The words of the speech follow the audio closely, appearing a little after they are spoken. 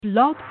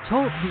Blog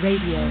Talk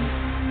Radio.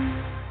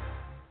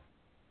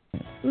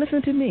 Listen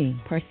to me,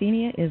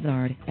 Parthenia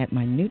Izzard, at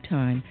my new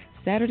time,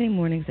 Saturday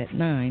mornings at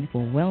 9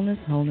 for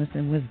Wellness, Wholeness,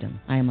 and Wisdom.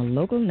 I am a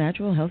local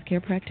natural health care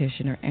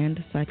practitioner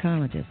and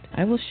psychologist.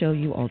 I will show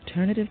you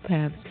alternative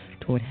paths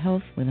toward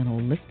health with an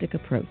holistic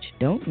approach.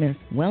 Don't miss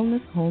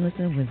Wellness, Wholeness,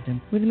 and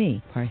Wisdom with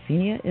me,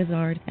 Parthenia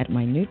Izzard, at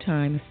my new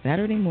time,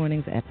 Saturday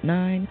mornings at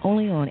 9,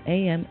 only on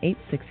AM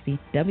 860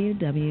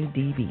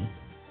 WWDB.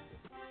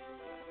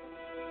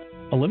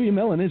 Olivia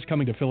Mellon is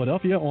coming to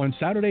Philadelphia on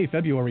Saturday,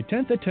 February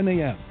 10th at 10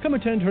 a.m. Come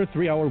attend her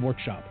 3-hour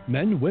workshop,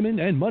 Men, Women,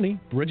 and Money,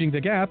 Bridging the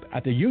Gap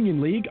at the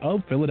Union League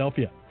of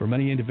Philadelphia. For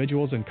many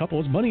individuals and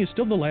couples, money is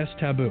still the last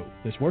taboo.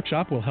 This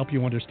workshop will help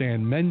you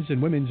understand men's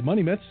and women's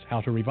money myths, how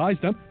to revise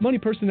them, money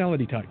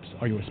personality types.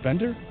 Are you a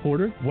spender,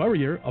 hoarder,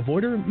 worrier,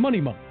 avoider, money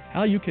monk?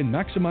 How you can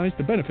maximize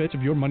the benefits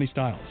of your money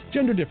styles,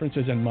 gender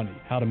differences in money,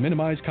 how to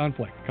minimize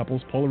conflict,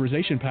 couples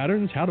polarization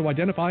patterns, how to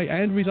identify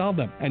and resolve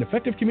them, and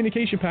effective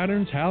communication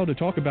patterns, how to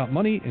talk about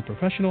money in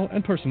professional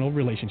and personal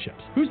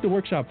relationships. Who's the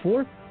workshop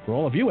for? For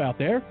all of you out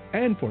there,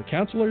 and for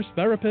counselors,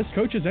 therapists,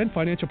 coaches, and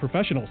financial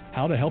professionals,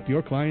 how to help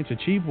your clients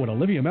achieve what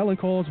Olivia Mellon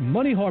calls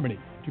money harmony,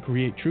 to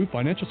create true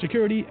financial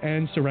security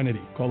and serenity.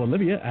 Call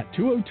Olivia at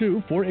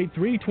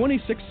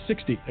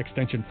 202-483-2660,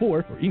 extension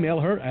 4, or email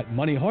her at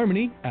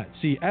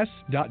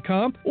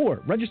moneyharmony@cs.com,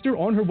 or register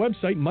on her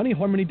website,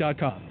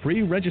 moneyharmony.com.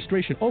 Free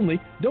registration only.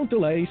 Don't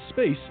delay.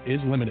 Space is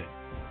limited.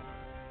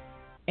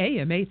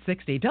 AM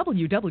 860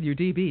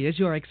 WWDB is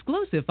your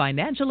exclusive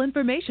financial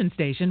information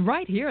station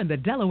right here in the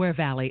Delaware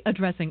Valley,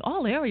 addressing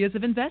all areas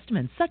of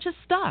investments such as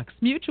stocks,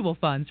 mutual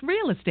funds,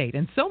 real estate,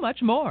 and so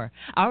much more.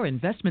 Our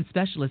investment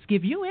specialists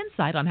give you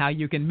insight on how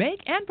you can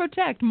make and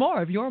protect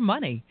more of your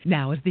money.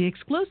 Now, as the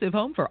exclusive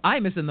home for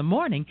Imus in the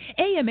Morning,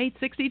 AM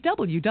 860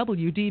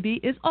 WWDB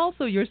is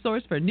also your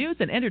source for news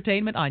and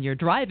entertainment on your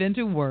drive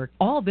into work.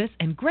 All this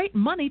and great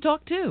money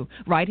talk, too,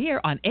 right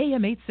here on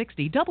AM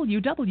 860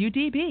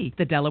 WWDB,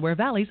 the Delaware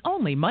Valley's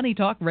only Money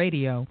Talk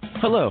Radio.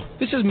 Hello,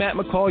 this is Matt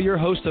McCall, your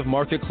host of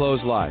Market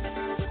Close Live.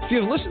 If you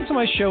have listened to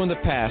my show in the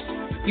past,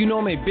 you know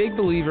I'm a big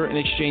believer in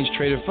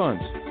exchange-traded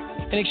funds.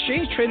 An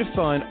exchange-traded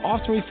fund,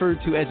 often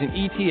referred to as an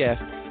ETF,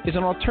 is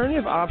an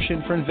alternative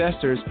option for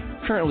investors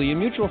currently in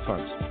mutual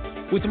funds.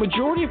 With the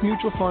majority of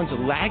mutual funds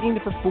lagging the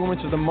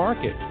performance of the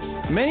market,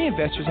 many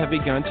investors have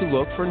begun to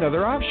look for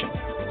another option.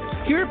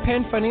 Here at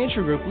Penn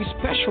Financial Group, we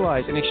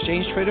specialize in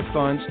exchange-traded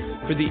funds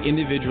for the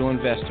individual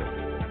investor.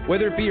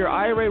 Whether it be your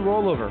IRA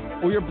rollover,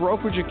 or your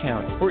brokerage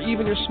account, or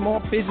even your small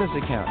business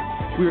account,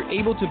 we are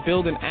able to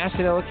build an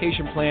asset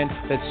allocation plan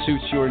that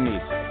suits your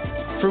needs.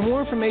 For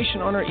more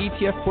information on our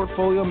ETF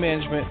portfolio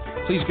management,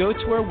 please go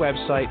to our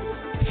website,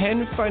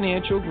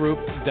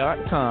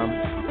 pennfinancialgroup.com.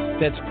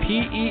 That's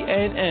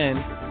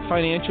PENN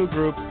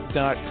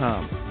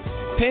financialgroup.com.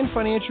 Penn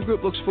Financial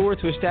Group looks forward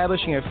to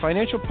establishing a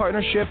financial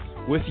partnership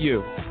with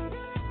you.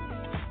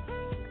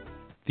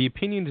 The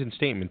opinions and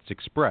statements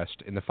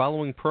expressed in the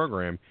following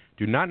program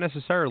do not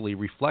necessarily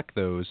reflect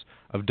those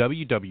of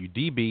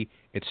WWDB,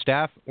 its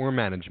staff, or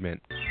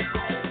management.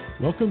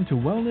 Welcome to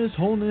Wellness,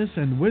 Wholeness,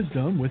 and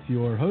Wisdom with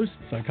your host,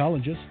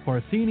 psychologist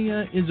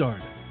Parthenia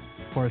Izzard.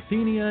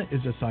 Parthenia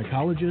is a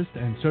psychologist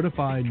and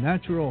certified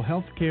natural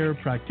health care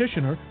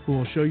practitioner who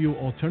will show you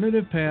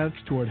alternative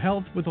paths toward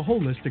health with a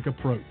holistic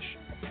approach.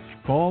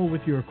 Call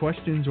with your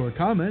questions or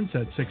comments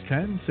at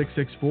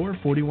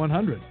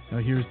 610-664-4100. Now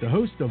here's the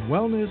host of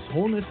Wellness,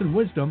 Wholeness, and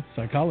Wisdom,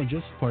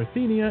 psychologist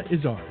Parthenia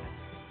Izzard.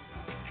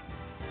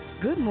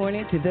 Good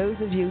morning to those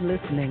of you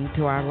listening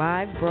to our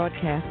live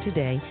broadcast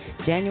today,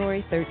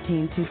 January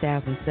 13,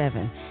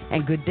 2007,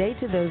 and good day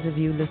to those of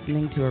you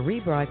listening to a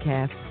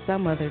rebroadcast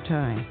some other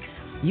time.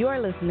 You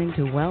are listening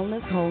to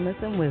Wellness, Wholeness,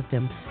 and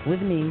Wisdom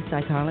with me,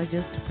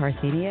 psychologist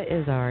Parthenia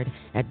Izzard,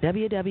 at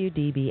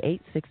WWDB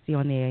 860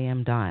 on the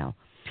AM dial.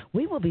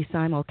 We will be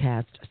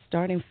simulcast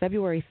starting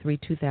February 3,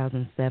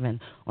 2007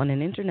 on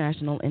an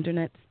international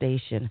internet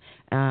station,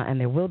 and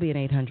there will be an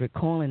 800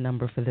 call-in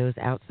number for those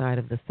outside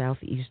of the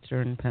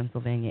southeastern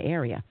Pennsylvania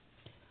area.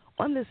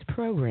 On this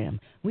program,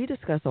 we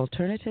discuss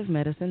alternative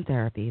medicine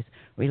therapies,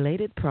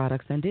 related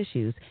products, and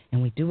issues,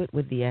 and we do it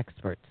with the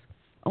experts.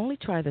 Only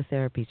try the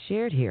therapy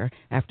shared here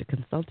after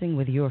consulting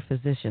with your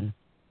physician.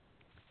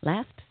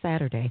 Last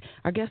Saturday,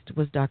 our guest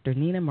was Dr.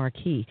 Nina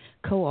Marquis,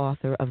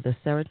 co-author of the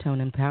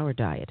Serotonin Power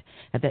Diet.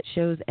 At that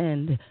show's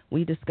end,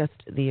 we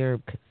discussed the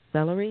herb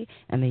celery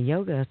and the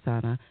yoga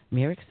asana,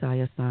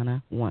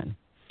 Miriksayasana 1.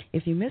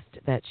 If you missed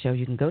that show,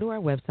 you can go to our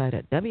website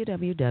at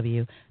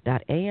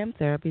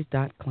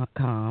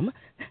www.amtherapies.com,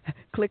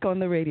 click on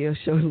the radio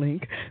show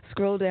link,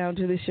 scroll down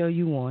to the show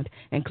you want,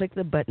 and click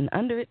the button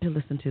under it to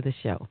listen to the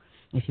show.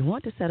 If you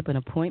want to set up an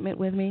appointment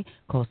with me,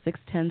 call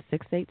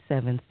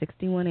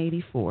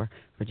 610-687-6184. For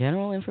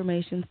general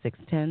information,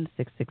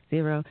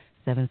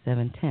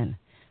 610-660-7710.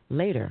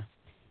 Later,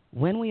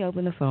 when we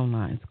open the phone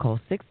lines, call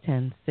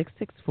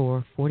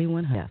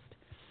 610-664-4100.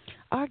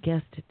 Our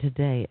guest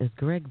today is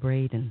Gregg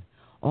Braden,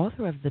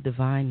 author of The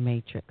Divine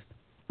Matrix,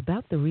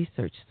 about the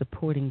research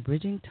supporting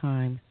bridging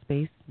time,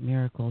 space,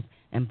 miracles,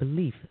 and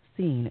belief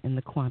seen in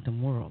the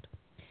quantum world.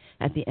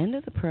 At the end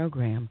of the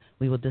program,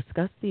 we will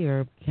discuss the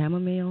herb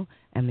chamomile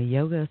and the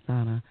yoga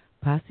asana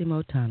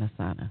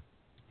Paschimottanasana.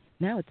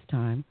 Now it's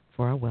time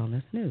for our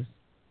wellness news.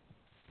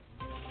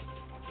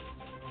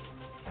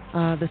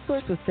 The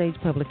source was Sage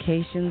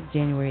Publications,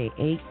 January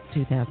 8,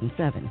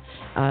 2007.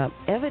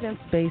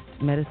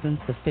 Evidence-based medicine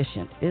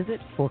sufficient? Is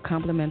it for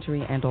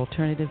complementary and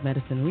alternative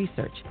medicine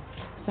research?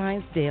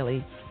 Science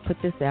Daily put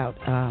this out.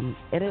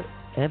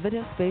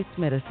 Evidence-based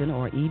medicine,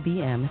 or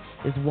EBM,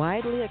 is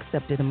widely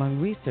accepted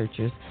among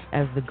researchers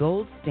as the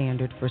gold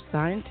standard for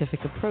scientific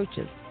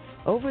approaches.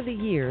 Over the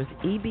years,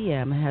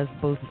 EBM has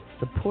both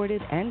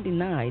supported and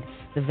denied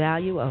the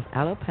value of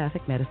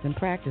allopathic medicine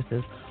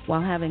practices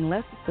while having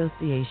less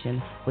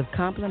association with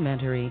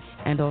complementary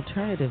and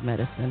alternative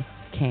medicine,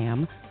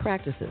 CAM,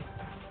 practices.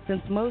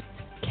 Since most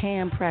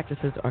CAM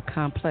practices are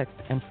complex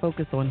and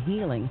focus on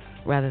healing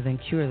rather than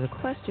cure, the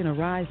question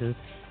arises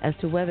as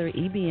to whether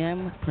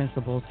EBM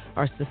principles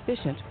are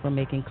sufficient for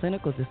making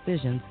clinical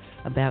decisions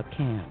about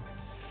CAM.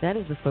 That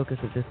is the focus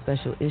of this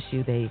special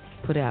issue they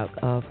put out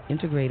of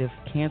Integrative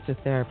Cancer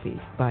Therapy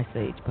by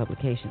Sage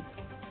Publications.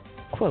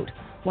 Quote,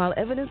 while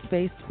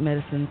evidence-based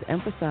medicines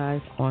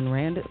emphasis on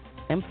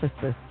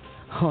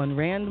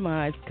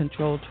randomized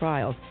controlled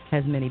trials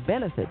has many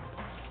benefits,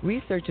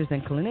 researchers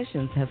and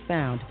clinicians have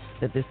found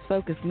that this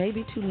focus may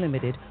be too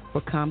limited for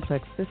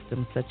complex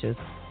systems such as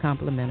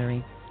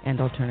complementary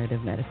and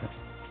alternative medicine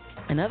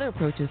and other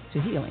approaches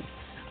to healing.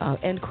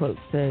 End quote,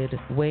 said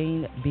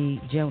Wayne B.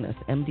 Jonas,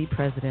 MD,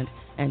 President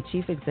and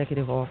Chief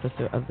Executive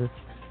Officer of the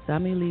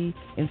Samuli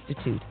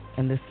Institute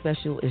and the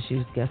Special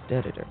Issues Guest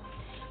Editor.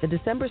 The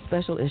December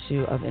special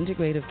issue of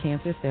Integrative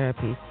Cancer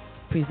Therapy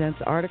presents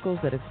articles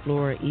that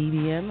explore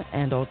EBM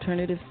and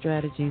alternative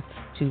strategies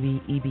to the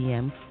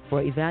EBM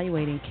for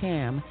evaluating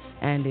CAM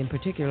and, in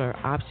particular,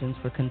 options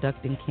for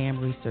conducting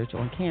CAM research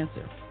on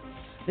cancer.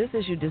 This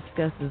issue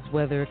discusses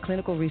whether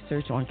clinical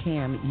research on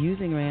CAM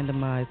using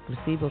randomized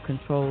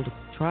placebo-controlled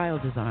trial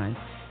designs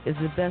is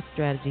the best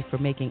strategy for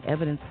making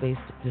evidence-based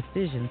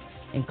decisions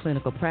in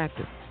clinical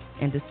practice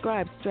and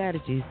describes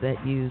strategies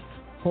that use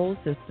whole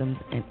systems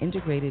and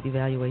integrated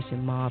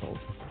evaluation models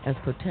as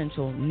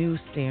potential new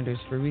standards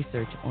for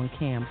research on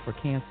CAM for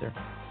cancer.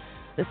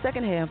 The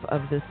second half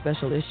of this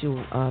special issue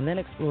then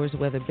explores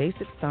whether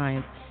basic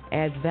science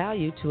adds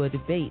value to a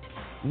debate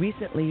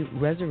recently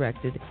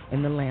resurrected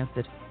in The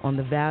Lancet on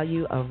the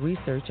value of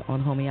research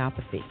on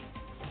homeopathy.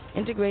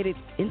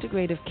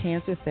 Integrative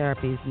Cancer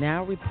Therapies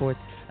now reports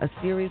a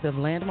series of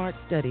landmark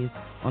studies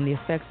on the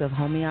effects of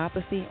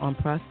homeopathy on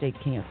prostate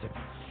cancer.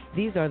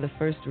 These are the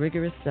first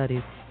rigorous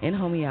studies in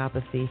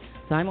homeopathy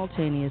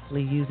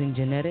simultaneously using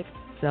genetic,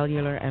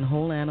 cellular, and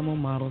whole animal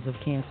models of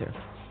cancer.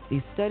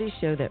 These studies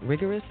show that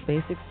rigorous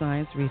basic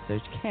science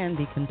research can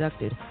be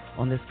conducted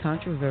on this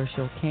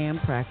controversial CAM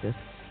practice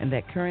and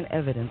that current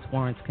evidence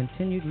warrants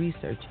continued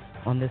research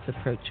on this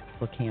approach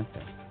for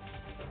cancer.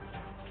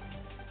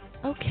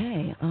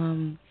 Okay,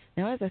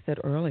 now as I said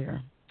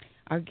earlier,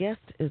 our guest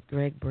is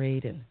Gregg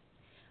Braden.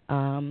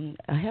 I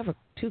have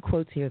two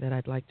quotes here that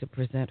I'd like to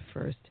present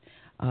first.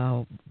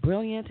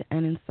 Brilliant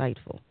and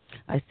insightful.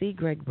 I see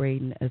Gregg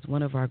Braden as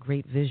one of our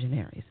great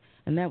visionaries,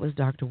 and that was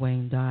Dr.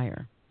 Wayne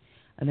Dyer.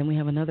 And then we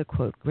have another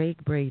quote.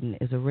 Gregg Braden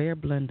is a rare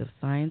blend of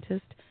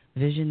scientist,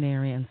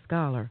 visionary, and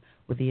scholar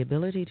with the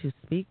ability to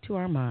speak to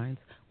our minds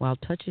while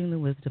touching the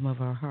wisdom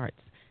of our hearts,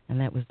 and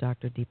that was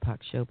Dr. Deepak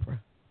Chopra.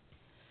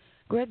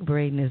 Gregg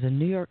Braden is a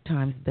New York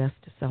Times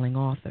best-selling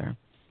author,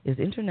 is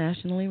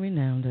internationally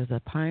renowned as a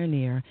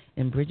pioneer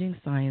in bridging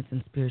science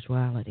and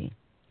spirituality.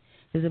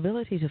 His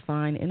ability to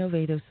find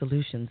innovative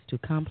solutions to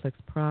complex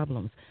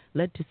problems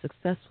led to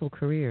successful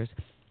careers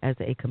as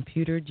a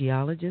computer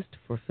geologist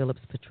for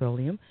Phillips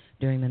Petroleum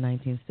during the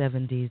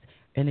 1970s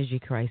energy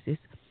crisis,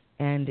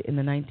 and in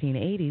the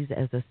 1980s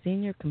as a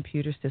senior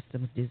computer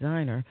systems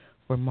designer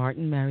for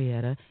Martin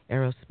Marietta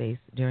Aerospace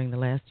during the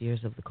last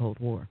years of the Cold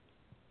War.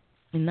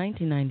 In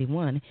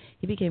 1991,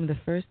 he became the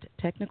first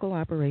technical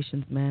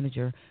operations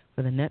manager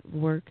for the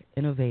network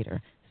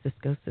innovator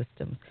Cisco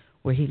Systems,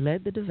 where he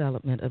led the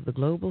development of the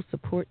global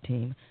support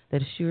team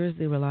that assures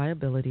the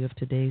reliability of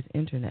today's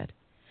Internet.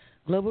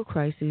 Global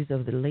crises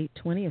of the late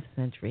 20th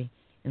century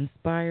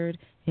inspired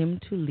him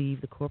to leave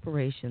the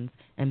corporations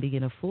and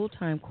begin a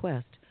full-time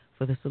quest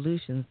for the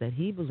solutions that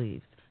he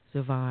believes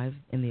survive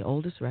in the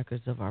oldest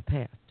records of our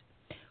past.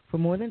 For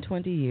more than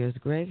 20 years,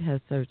 Gregg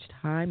has searched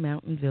high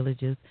mountain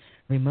villages,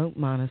 remote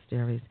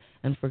monasteries,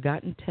 and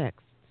forgotten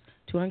texts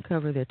to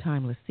uncover their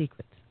timeless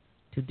secrets.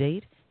 To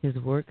date, his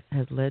work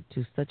has led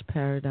to such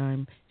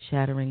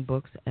paradigm-shattering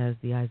books as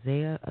The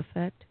Isaiah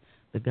Effect,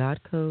 The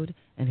God Code,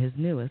 and his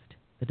newest,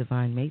 The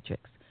Divine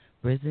Matrix,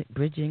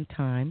 Bridging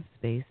Time,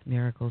 Space,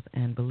 Miracles,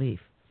 and Belief.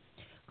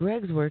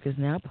 Gregg's work is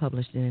now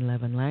published in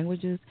 11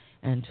 languages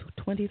and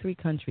 23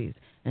 countries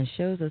and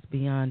shows us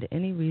beyond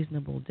any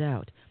reasonable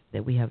doubt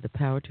that we have the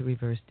power to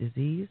reverse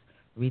disease,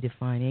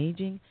 redefine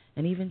aging,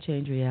 and even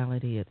change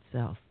reality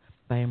itself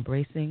by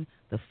embracing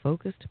the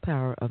focused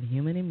power of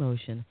human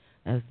emotion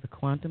as the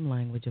quantum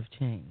language of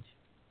change.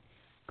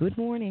 Good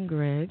morning,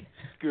 Gregg.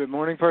 Good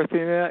morning,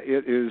 Parthenia.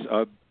 It is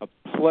a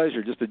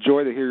pleasure, just a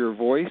joy to hear your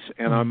voice,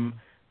 and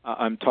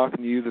I'm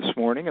talking to you this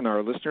morning and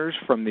our listeners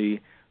from the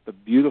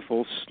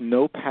beautiful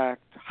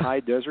snow-packed high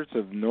deserts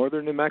of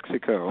northern New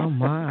Mexico. Oh,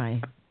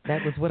 my.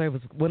 That was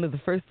one of the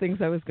first things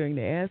I was going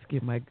to ask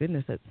you. My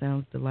goodness, that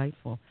sounds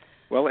delightful.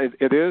 Well, it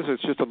is.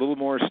 It's just a little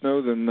more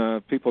snow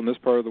than people in this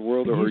part of the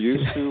world are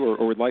used to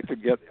or would like to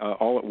get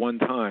all at one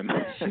time.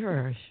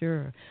 Sure.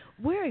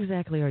 Where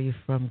exactly are you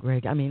from,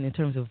 Gregg? I mean, in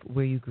terms of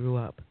where you grew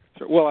up.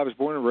 Sure. Well, I was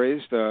born and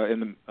raised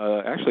in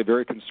actually a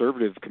very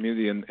conservative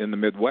community in the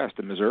Midwest,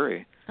 in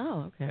Missouri.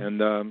 Oh, okay.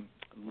 And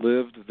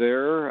lived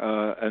there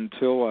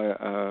until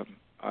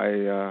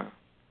I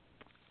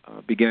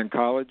began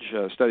college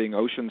studying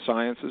ocean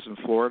sciences in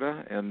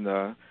Florida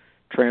and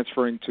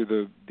transferring to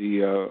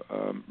the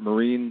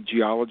marine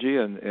geology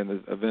and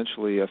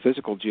eventually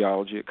physical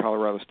geology at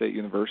Colorado State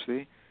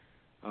University,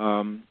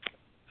 where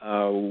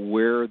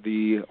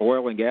the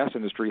oil and gas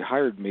industry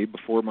hired me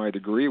before my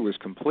degree was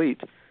complete.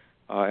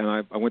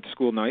 And I went to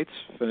school nights,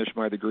 finished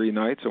my degree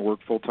nights, and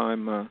worked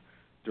full-time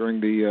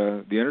during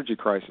the energy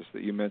crisis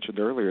that you mentioned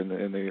earlier in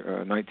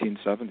the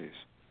 1970s.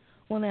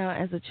 Well, now,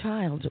 as a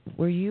child,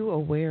 were you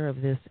aware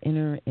of this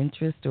inner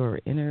interest or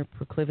inner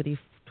proclivity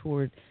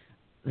toward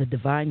the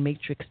divine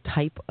matrix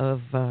type of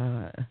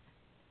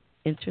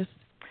interest?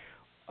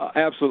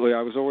 Absolutely.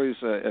 I was always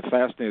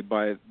fascinated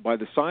by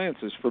the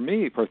sciences. For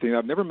me, Parthenia,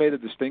 I've never made a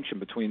distinction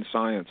between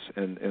science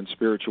and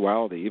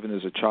spirituality, even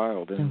as a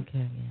child. And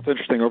it's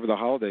interesting, over the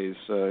holidays,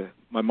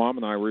 my mom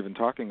and I were even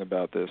talking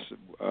about this.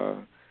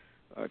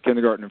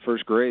 Kindergarten and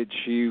first grade,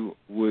 she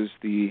was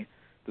the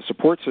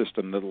support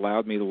system that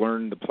allowed me to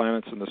learn the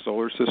planets in the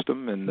solar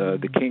system and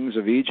the kings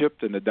of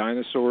Egypt and the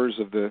dinosaurs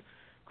of the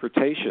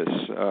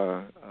Cretaceous.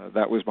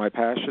 That was my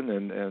passion,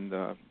 and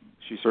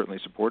she certainly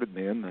supported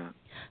me in that.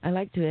 I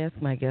like to ask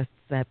my guests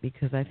that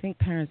because I think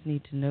parents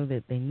need to know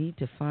that they need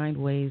to find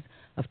ways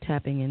of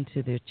tapping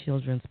into their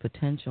children's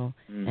potential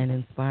and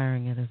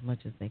inspiring it as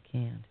much as they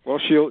can. Well,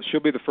 she'll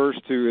be the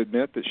first to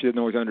admit that she didn't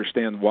always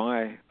understand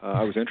why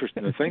I was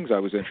interested in the things I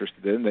was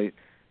interested in.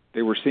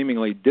 They were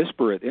seemingly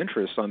disparate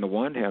interests on the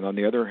one hand. On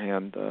the other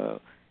hand,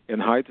 in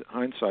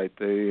hindsight,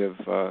 they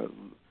have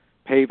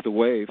paved the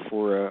way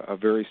for a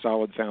very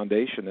solid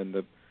foundation in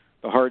the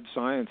hard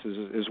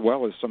sciences, as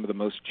well as some of the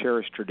most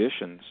cherished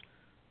traditions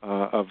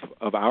of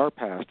our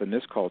past in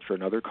this culture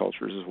and other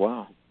cultures as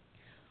well.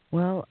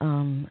 Well,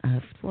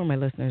 for my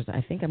listeners,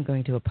 I think I'm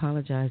going to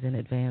apologize in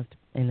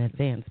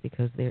advance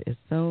because there is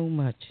so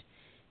much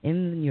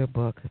in your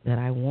book that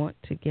I want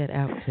to get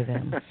out to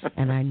them,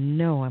 and I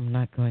know I'm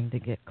not going to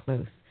get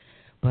close.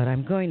 But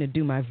I'm going to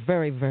do my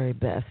very, very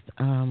best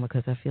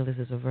because I feel this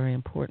is a very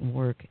important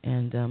work.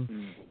 And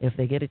if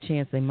they get a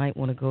chance, they might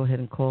want to go ahead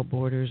and call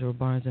Borders or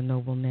Barnes &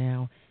 Noble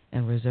now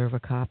and reserve a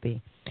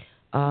copy.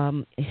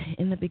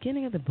 In the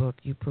beginning of the book,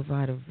 you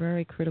provide a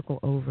very critical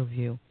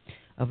overview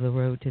of the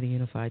road to the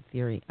unified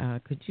theory.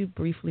 Could you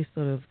briefly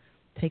sort of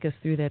take us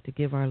through that to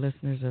give our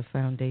listeners a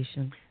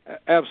foundation?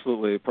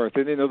 Absolutely,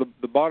 Parthenia. You know,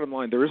 the bottom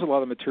line, there is a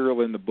lot of material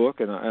in the book,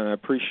 and I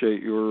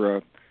appreciate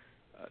your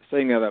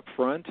saying that up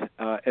front.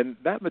 And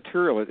that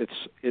material,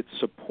 it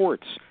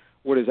supports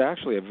what is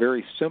actually a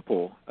very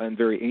simple and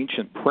very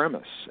ancient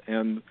premise.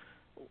 And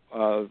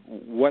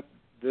what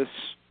this,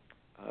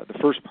 the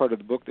first part of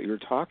the book that you're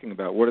talking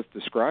about, what it's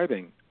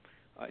describing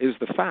is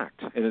the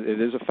fact, and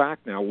it is a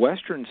fact now.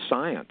 Western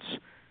science,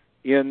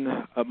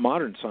 in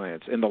modern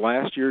science, in the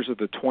last years of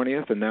the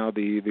 20th and now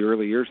the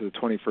early years of the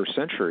 21st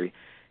century,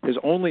 has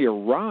only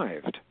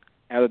arrived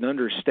at an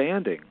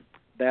understanding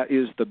that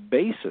is the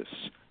basis,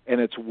 and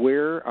it's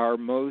where our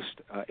most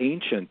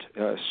ancient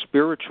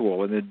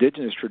spiritual and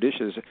indigenous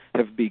traditions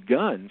have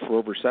begun for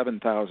over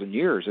 7,000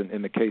 years,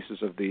 in the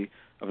cases of the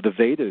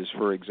Vedas,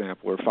 for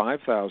example, or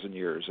 5,000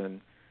 years, and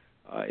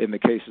in the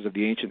cases of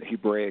the ancient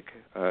Hebraic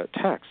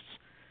texts.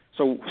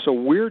 So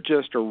we're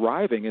just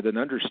arriving at an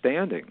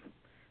understanding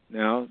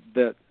now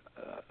that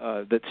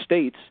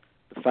states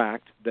the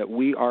fact that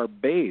we are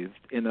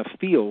bathed in a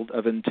field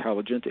of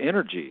intelligent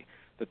energy,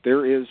 that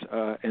there is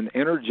an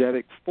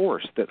energetic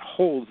force that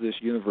holds this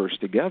universe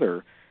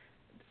together.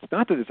 It's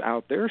not that it's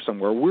out there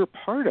somewhere. We're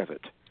part of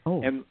it.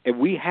 Oh. And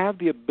we have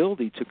the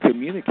ability to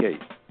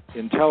communicate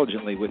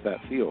intelligently with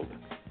that field.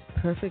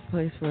 Perfect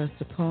place for us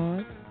to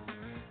pause.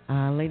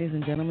 Ladies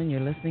and gentlemen,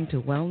 you're listening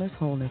to Wellness,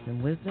 Wholeness,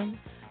 and Wisdom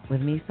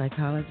with me,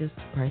 Psychologist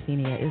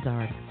Parthenia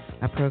Izzard.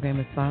 Our program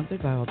is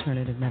sponsored by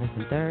Alternative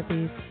Medicine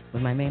Therapies,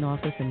 with my main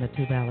office in the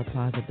 2 Ballard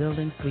Plaza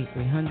Building, Suite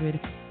 300,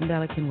 in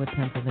Ballard-Kenwood,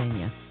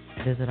 Pennsylvania.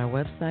 Visit our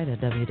website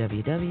at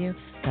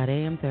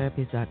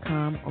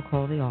www.amtherapies.com or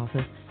call the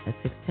office at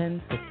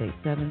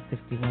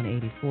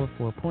 610-687-6184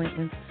 for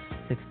appointments,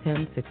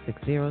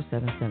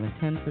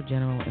 610-660-7710 for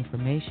general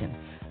information.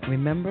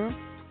 Remember,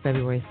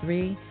 February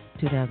 3,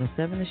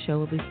 2007, the show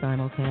will be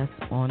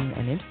simulcast on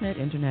an Internet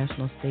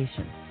international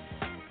station.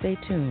 Stay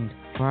tuned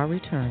for our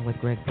return with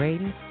Gregg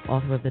Braden,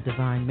 author of The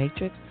Divine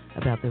Matrix,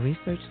 about the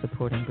research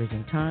supporting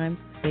bridging time,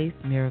 space,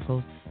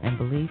 miracles, and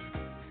belief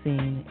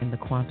seen in the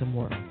quantum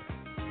world.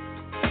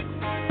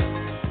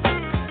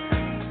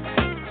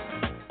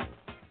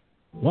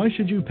 Why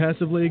should you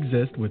passively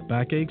exist with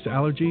backaches,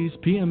 allergies,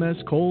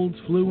 PMS, colds,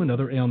 flu, and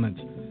other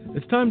ailments?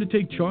 It's time to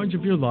take charge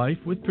of your life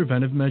with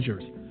preventive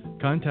measures.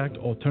 Contact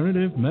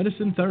Alternative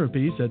Medicine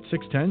Therapies at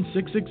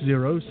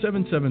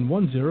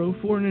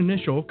 610-660-7710 for an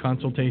initial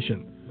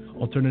consultation.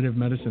 Alternative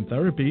Medicine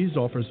Therapies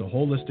offers a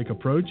holistic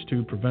approach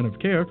to preventive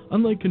care,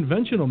 unlike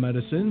conventional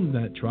medicine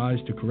that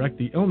tries to correct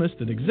the illness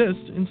that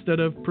exists instead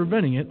of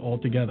preventing it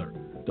altogether.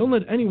 Don't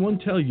let anyone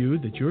tell you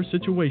that your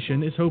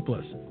situation is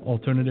hopeless.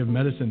 Alternative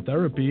medicine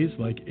therapies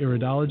like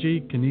iridology,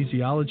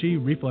 kinesiology,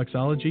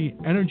 reflexology,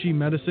 energy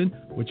medicine,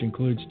 which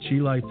includes chi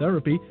light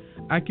therapy,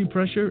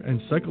 acupressure, and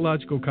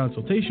psychological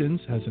consultations,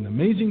 has an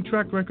amazing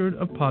track record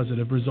of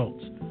positive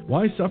results.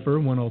 Why suffer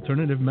when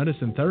Alternative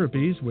Medicine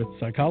Therapies with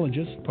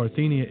Psychologist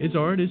Parthenia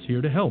Izzard is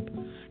here to help?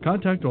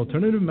 Contact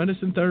Alternative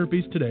Medicine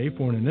Therapies today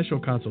for an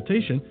initial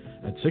consultation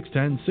at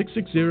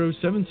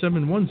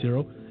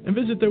 610-660-7710 and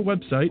visit their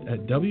website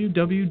at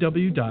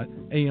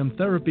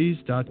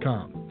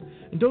www.amtherapies.com.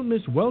 And don't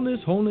miss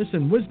Wellness, Wholeness,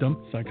 and Wisdom,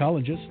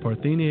 Psychologist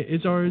Parthenia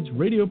Izzard's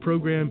radio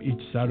program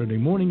each Saturday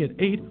morning at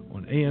 8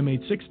 on AM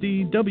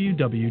 860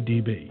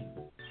 WWDB.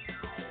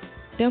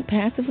 Don't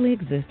passively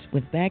exist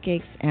with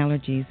backaches,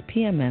 allergies,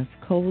 PMS,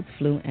 colds,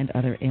 flu, and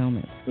other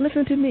ailments.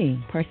 Listen to me,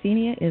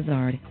 Parthenia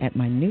Izzard, at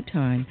my new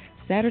time,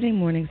 Saturday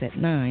mornings at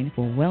 9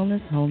 for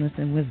Wellness, Wholeness,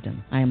 and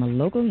Wisdom. I am a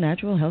local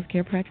natural health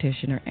care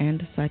practitioner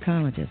and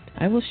psychologist.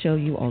 I will show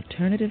you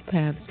alternative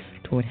paths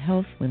toward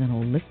health with an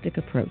holistic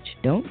approach.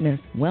 Don't miss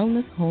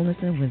Wellness, Wholeness,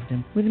 and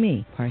Wisdom with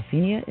me,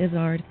 Parthenia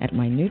Izzard, at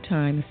my new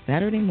time,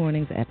 Saturday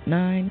mornings at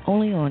 9,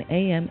 only on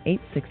AM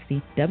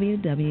 860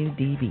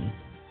 WWDB.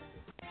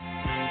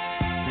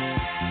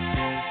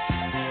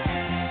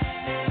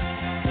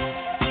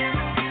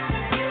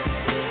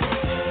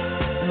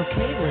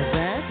 Okay, we're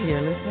back.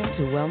 You're listening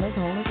to Wellness,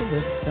 Wholeness, and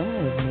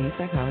Wisdom with me,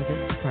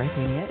 psychologist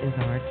Parthenia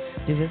Izzard.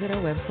 Do visit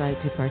our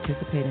website to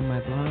participate in my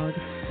blog.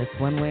 That's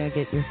one way I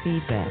get your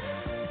feedback.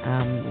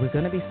 We're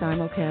going to be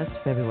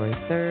simulcast February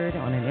 3rd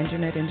on an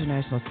internet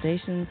international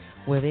station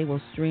where they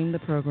will stream the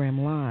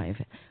program live.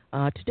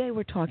 Today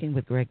we're talking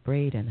with Gregg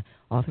Braden,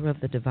 author of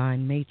The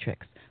Divine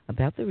Matrix,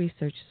 about the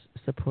research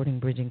supporting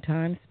bridging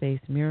time,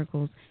 space,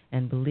 miracles,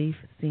 and belief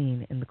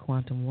seen in the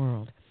quantum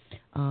world.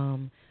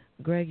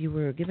 Gregg, you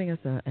were giving us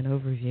an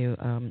overview.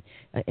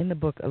 In the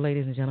book,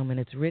 ladies and gentlemen,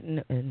 it's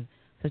written in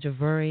such a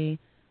very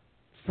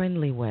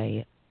friendly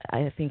way.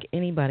 I think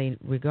anybody,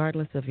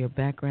 regardless of your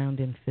background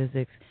in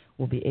physics,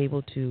 will be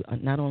able to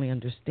not only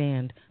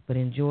understand but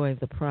enjoy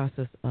the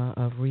process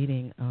of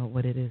reading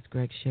what it is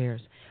Gregg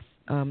shares.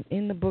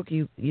 In the book,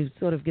 you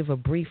sort of give a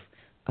brief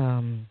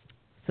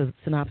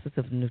synopsis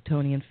of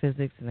Newtonian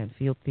physics and then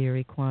field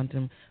theory,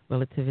 quantum,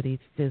 relativity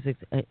physics.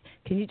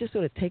 Can you just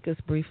sort of take us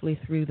briefly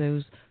through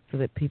those so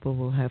that people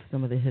will have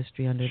some of the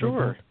history under their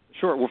belt?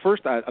 Sure. Well,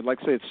 first, I'd like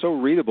to say it's so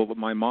readable that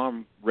my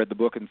mom read the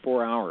book in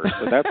 4 hours.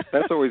 So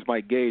that's always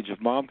my gauge. If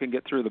Mom can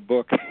get through the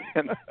book,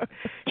 and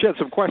she had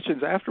some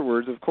questions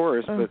afterwards, of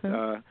course. But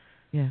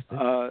yes,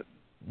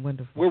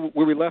 wonderful.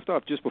 Where we left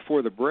off just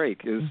before the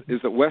break is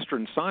that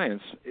Western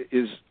science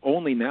is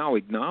only now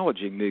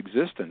acknowledging the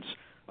existence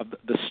of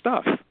the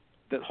stuff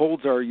that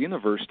holds our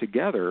universe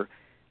together.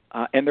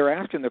 And they're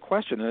asking the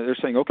question, and they're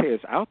saying, okay,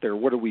 it's out there.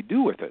 What do we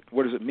do with it?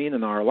 What does it mean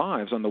in our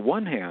lives, on the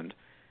one hand?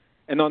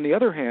 And on the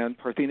other hand,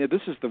 Parthenia,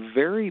 this is the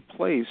very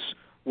place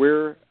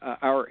where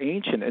our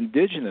ancient,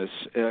 indigenous,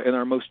 and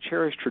our most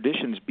cherished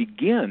traditions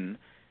begin,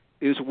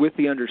 is with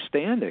the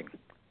understanding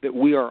that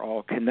we are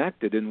all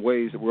connected in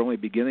ways that we're only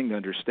beginning to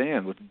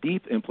understand, with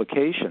deep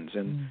implications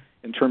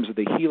in terms of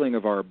the healing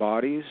of our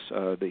bodies,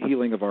 the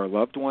healing of our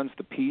loved ones,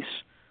 the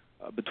peace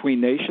between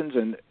nations,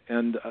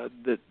 and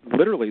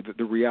literally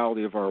the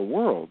reality of our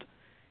world.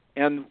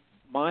 And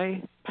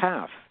my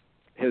path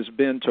has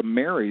been to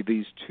marry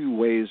these two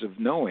ways of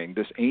knowing,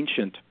 this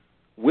ancient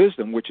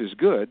wisdom, which is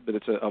good, but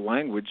it's a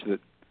language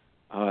that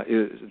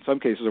is in some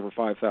cases over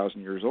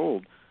 5,000 years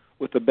old,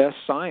 with the best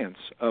science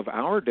of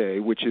our day,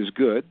 which is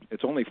good.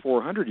 It's only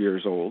 400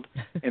 years old,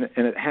 and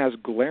it has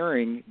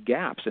glaring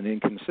gaps and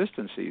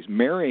inconsistencies.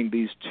 Marrying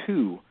these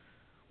two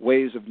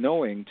ways of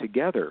knowing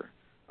together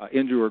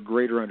into a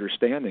greater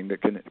understanding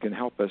that can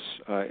help us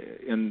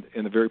in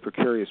a very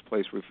precarious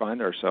place we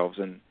find ourselves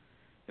in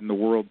the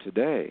world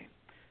today.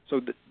 So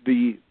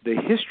the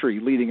history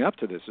leading up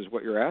to this is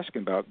what you're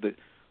asking about,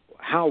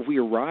 how we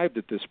arrived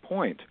at this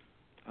point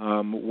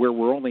where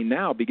we're only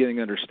now beginning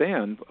to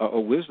understand a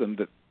wisdom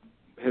that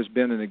has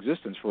been in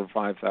existence for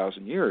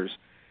 5,000 years.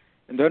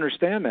 And to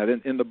understand that,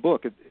 in the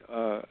book,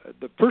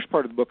 the first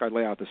part of the book I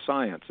lay out the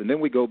science, and then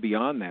we go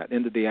beyond that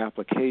into the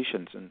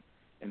applications and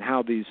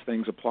how these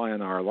things apply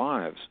in our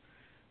lives.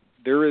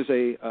 There is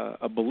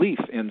a belief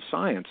in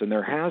science, and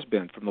there has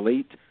been from the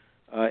late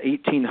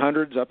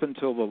 1800s up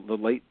until the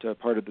late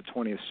part of the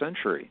 20th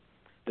century,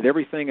 that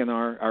everything in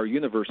our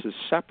universe is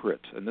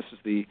separate, and this is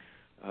the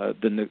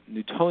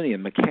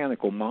Newtonian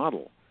mechanical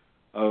model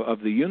of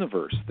the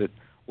universe, that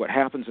what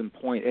happens in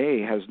point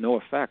A has no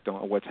effect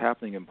on what's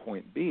happening in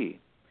point B.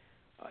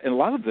 And a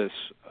lot of this,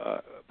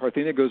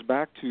 Parthenia, goes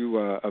back to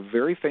a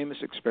very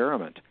famous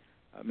experiment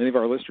Many of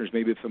our listeners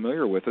may be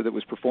familiar with it. It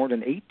was performed in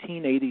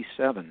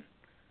 1887,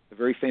 the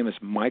very famous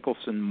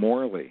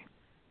Michelson-Morley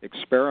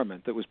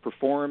experiment that was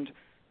performed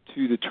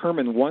to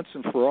determine once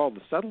and for all,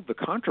 to settle the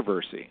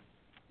controversy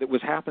that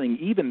was happening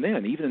even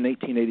then, even in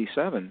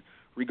 1887,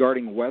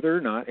 regarding whether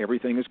or not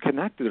everything is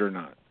connected or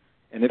not.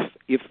 And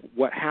if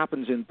what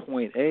happens in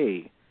point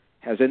A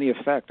has any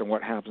effect on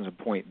what happens in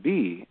point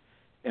B,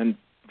 and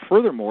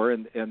furthermore,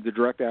 and the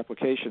direct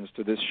applications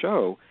to this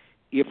show,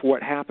 if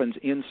what happens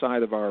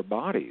inside of our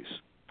bodies,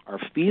 our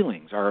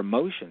feelings, our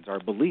emotions, our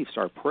beliefs,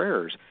 our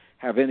prayers,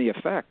 have any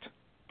effect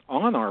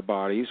on our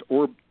bodies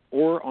or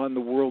on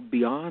the world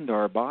beyond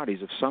our bodies,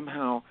 if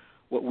somehow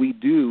what we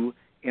do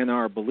in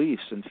our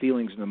beliefs and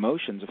feelings and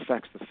emotions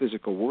affects the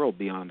physical world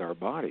beyond our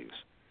bodies.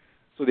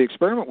 So the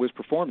experiment was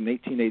performed in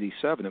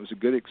 1887. It was a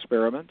good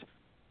experiment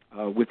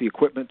with the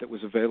equipment that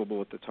was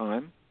available at the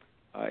time.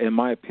 In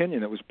my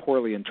opinion, it was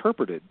poorly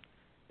interpreted.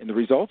 And the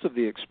results of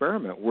the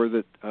experiment were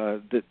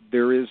that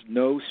there is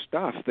no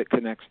stuff that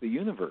connects the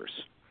universe.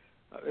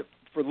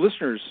 For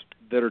listeners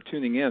that are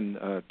tuning in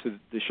to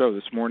the show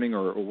this morning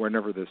or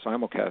whenever the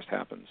simulcast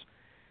happens,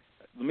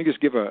 let me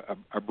just give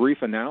a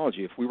brief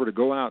analogy. If we were to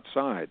go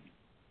outside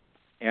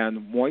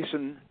and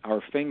moisten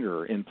our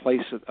finger and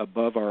place it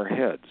above our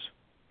heads,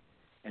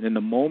 and in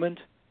the moment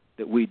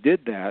that we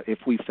did that, if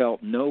we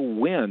felt no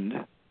wind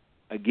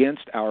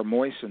against our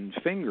moistened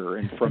finger,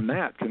 and from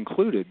that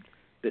concluded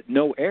that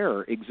no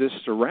air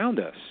exists around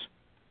us,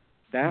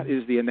 that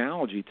is the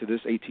analogy to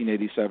this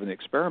 1887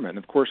 experiment.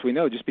 And of course, we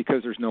know just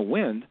because there's no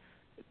wind,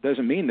 it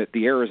doesn't mean that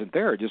the air isn't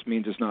there. It just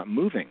means it's not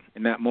moving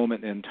in that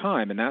moment in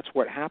time, and that's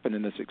what happened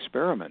in this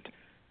experiment.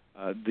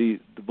 The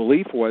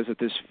belief was that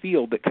this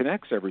field that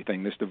connects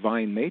everything, this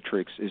divine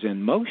matrix, is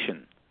in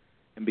motion.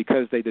 And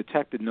because they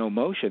detected no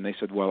motion, they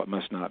said, well, it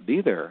must not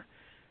be there.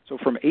 So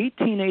from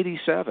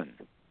 1887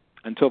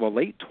 until the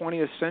late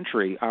 20th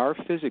century, our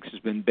physics has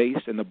been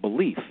based in the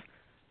belief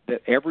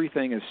that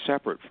everything is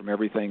separate from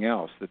everything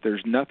else, that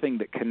there's nothing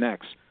that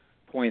connects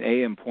point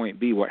A and point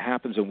B. What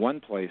happens in one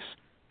place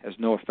has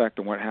no effect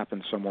on what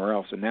happens somewhere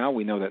else. And now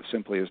we know that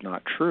simply is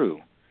not true.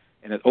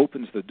 And it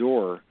opens the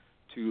door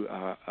to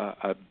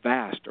a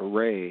vast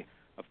array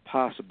of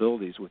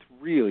possibilities with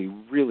really,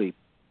 really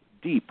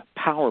deep,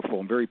 powerful,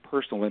 and very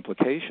personal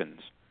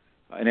implications,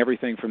 and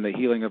everything from the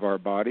healing of our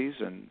bodies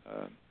and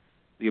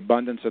the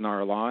abundance in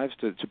our lives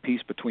to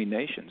peace between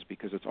nations,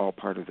 because it's all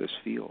part of this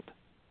field.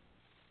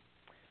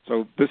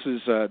 So this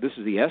is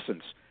the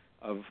essence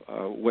of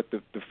what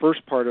the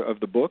first part of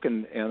the book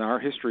and our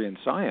history in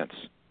science,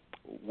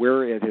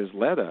 where it has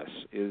led us,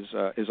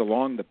 is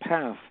along the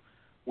path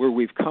where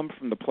we've come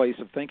from the place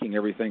of thinking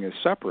everything is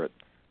separate,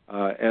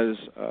 as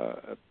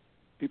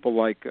people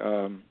like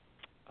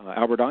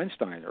Albert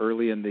Einstein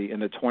early in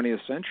the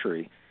 20th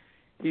century.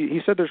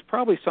 He said there's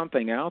probably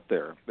something out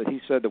there, but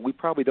he said that we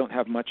probably don't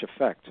have much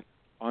effect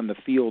on the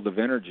field of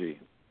energy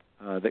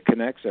that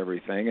connects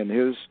everything. And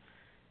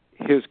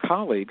his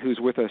colleague, who's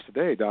with us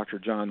today, Dr.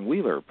 John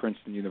Wheeler,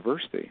 Princeton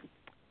University,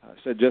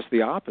 said just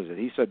the opposite.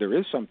 He said there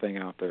is something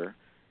out there,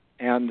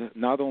 and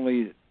not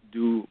only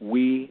do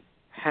we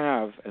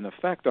have an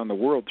effect on the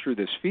world through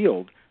this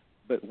field,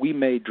 but we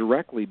may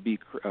directly be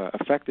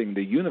affecting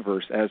the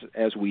universe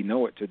as we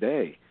know it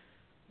today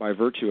by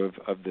virtue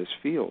of this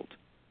field.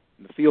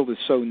 And the field is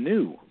so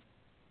new.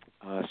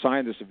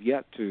 Scientists have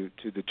yet to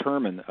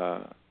determine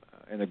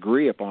and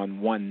agree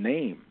upon one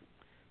name.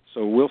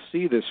 So we'll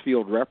see this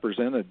field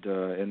represented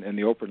in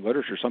the open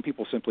literature. Some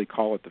people simply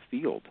call it the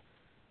field.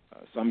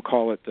 Some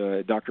call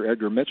it, Dr.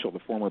 Edgar Mitchell, the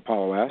former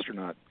Apollo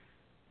astronaut,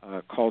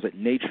 calls it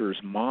nature's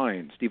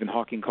mind. Stephen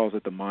Hawking calls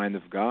it the mind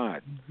of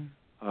God.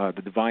 Mm-hmm.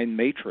 The divine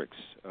matrix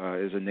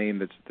is a name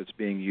that's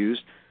being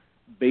used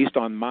based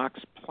on Max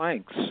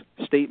Planck's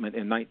statement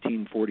in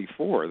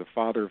 1944, the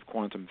father of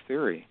quantum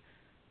theory,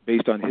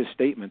 based on his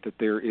statement that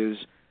there is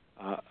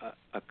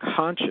a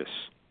conscious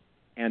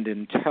and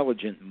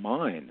intelligent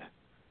mind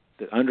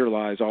that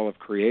underlies all of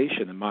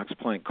creation, and Max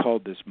Planck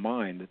called this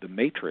mind the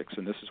matrix,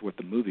 and this is what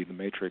the movie The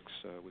Matrix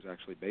was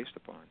actually based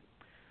upon.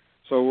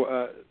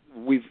 So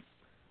we've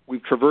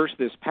traversed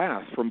this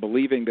path from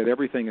believing that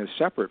everything is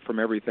separate from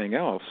everything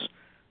else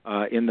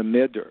in the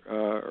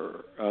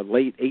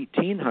late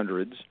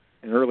 1800s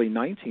and early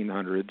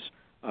 1900s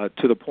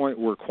to the point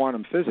where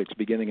quantum physics,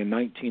 beginning in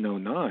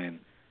 1909,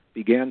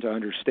 began to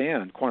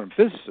understand, quantum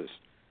physicists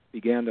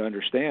began to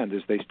understand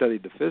as they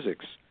studied the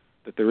physics,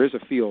 that there is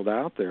a field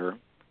out there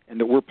and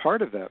that we're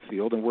part of that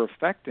field and we're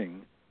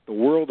affecting the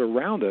world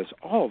around us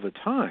all the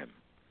time,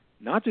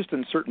 not just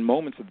in certain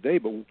moments of the day,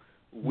 but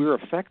we're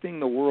affecting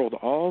the world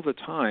all the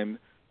time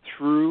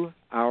through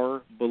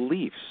our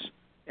beliefs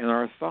and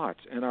our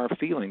thoughts and our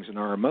feelings and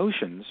our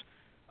emotions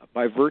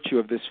by virtue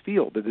of this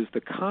field that is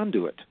the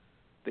conduit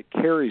that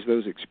carries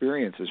those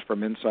experiences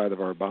from inside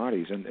of our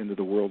bodies and into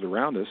the world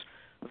around us.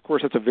 Of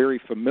course, that's a very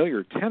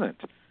familiar tenet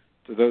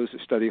to those who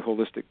study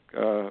holistic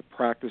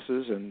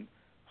practices and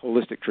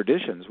holistic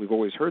traditions. We've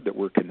always heard that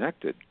we're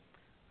connected.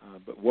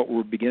 But what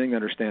we're beginning to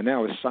understand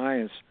now is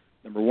science,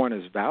 number one,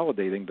 is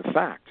validating the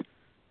fact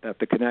that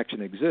the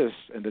connection exists,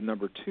 and then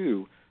number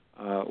two,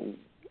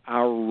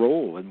 our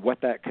role and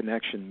what that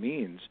connection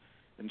means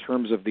in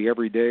terms of the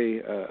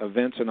everyday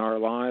events in our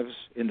lives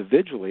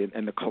individually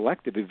and the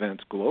collective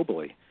events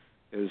globally,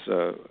 is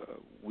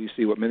we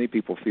see what many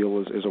people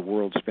feel is a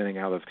world spinning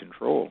out of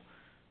control.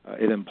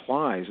 It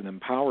implies and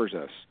empowers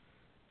us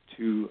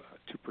to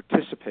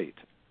participate,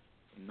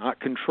 not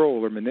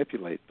control or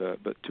manipulate,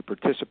 but to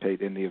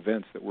participate in the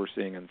events that we're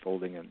seeing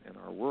unfolding in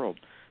our world.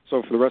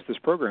 So for the rest of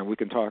this program, we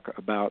can talk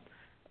about,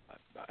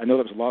 I know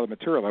that was a lot of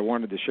material. I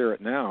wanted to share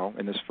it now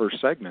in this first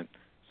segment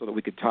so that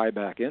we could tie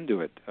back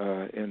into it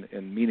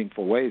in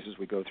meaningful ways as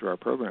we go through our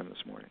program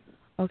this morning.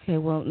 Okay,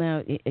 well,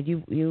 now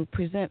you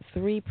present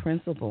three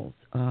principles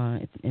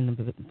in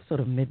the sort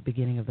of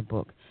mid-beginning of the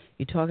book.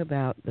 You talk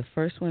about the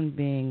first one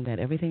being that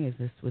everything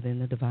exists within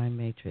the divine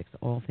matrix.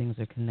 All things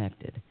are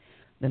connected.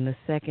 Then the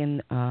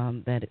second,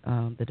 that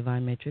the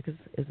divine matrix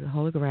is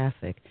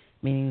holographic,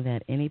 meaning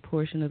that any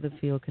portion of the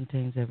field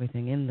contains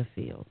everything in the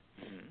field.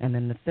 And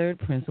then the third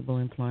principle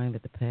implying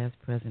that the past,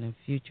 present, and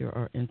future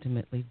are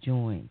intimately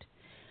joined.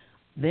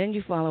 Then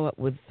you follow up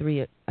with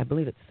three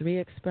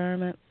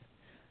experiments.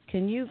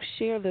 Can you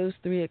share those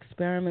three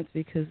experiments,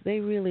 because they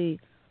really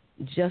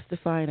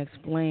justify and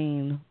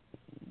explain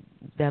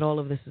that all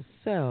of this is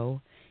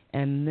so,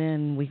 and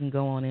then we can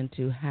go on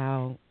into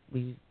how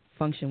we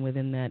function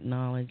within that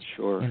knowledge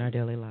in our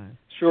daily lives.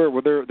 Sure.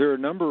 Well, there are a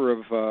number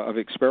of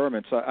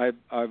experiments.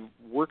 I've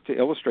worked to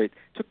illustrate.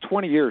 It took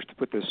 20 years to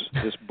put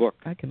this book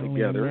I can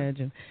together. only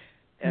imagine.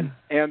 And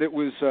it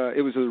was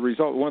a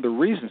result. One of the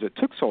reasons it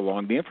took so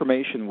long, the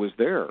information was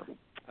there.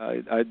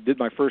 I did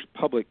my first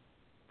public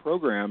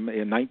program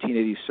in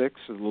 1986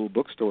 at a little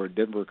bookstore in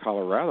Denver,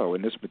 Colorado,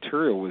 and this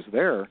material was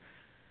there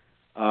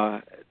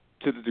to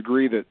the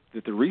degree that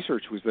the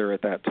research was there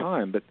at that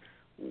time. But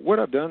what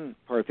I've done,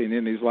 Parthenia,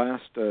 in these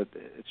last,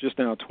 it's just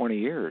now 20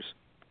 years,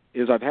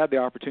 is I've had the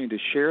opportunity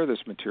to share this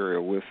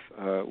material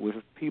with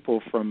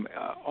people from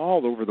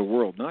all over the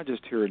world, not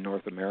just here in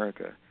North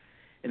America.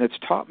 And it's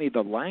taught me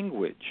the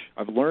language.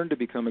 I've learned to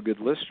become a good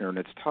listener, and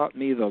it's taught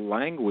me the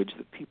language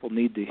that people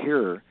need to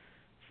hear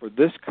for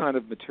this kind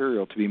of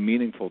material to be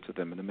meaningful to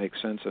them and to make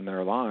sense in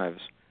their lives.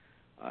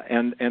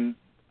 And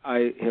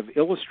I have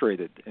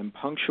illustrated and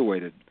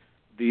punctuated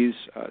these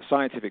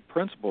scientific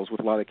principles with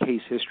a lot of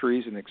case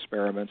histories and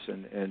experiments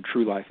and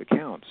true life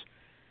accounts.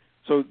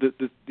 So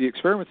the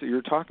experiments that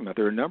you're talking about,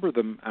 there are a number of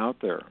them out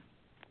there.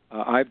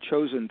 I've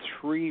chosen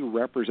three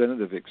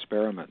representative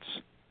experiments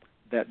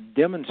that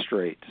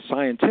demonstrate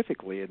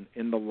scientifically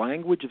in the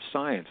language of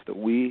science that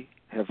we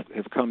have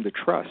come to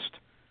trust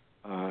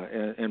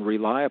and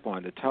rely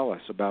upon to tell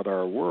us about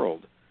our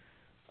world.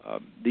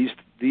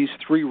 These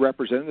three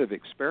representative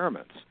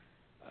experiments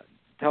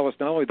tell us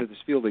not only that this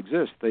field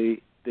exists,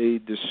 they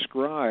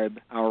describe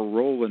our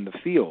role in the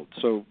field.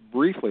 So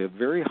briefly, at a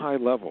very high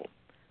level,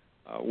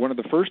 one of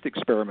the first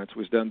experiments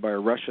was done by a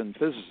Russian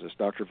physicist,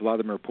 Dr.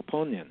 Vladimir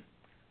Poponin,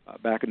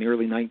 back in the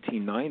early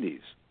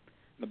 1990s.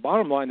 The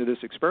bottom line of this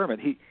experiment,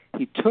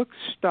 he took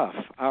stuff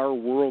our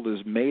world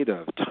is made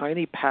of,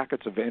 tiny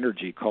packets of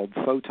energy called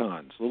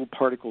photons, little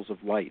particles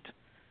of light,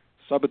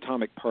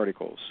 subatomic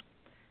particles,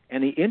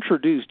 and he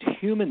introduced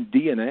human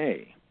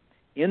DNA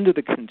into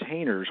the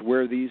containers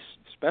where these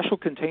special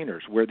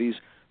containers where these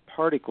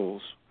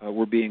particles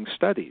were being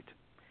studied.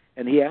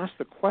 And he asked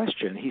the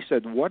question, he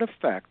said, what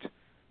effect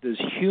does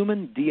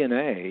human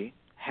DNA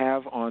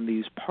have on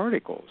these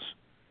particles?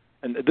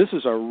 And this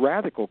is a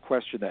radical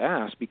question to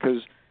ask,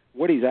 because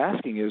what he's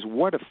asking is,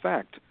 what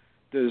effect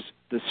does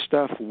the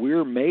stuff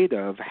we're made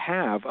of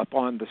have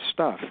upon the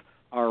stuff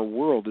our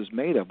world is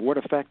made of? What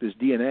effect does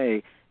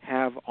DNA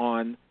have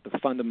on the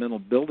fundamental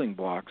building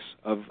blocks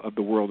of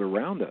the world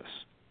around us?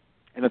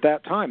 And at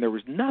that time, there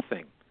was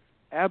nothing,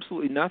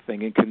 absolutely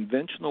nothing in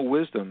conventional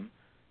wisdom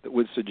that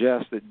would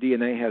suggest that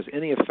DNA has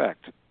any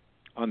effect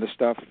on the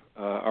stuff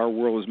our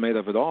world is made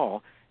of at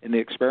all. And the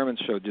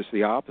experiments showed just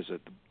the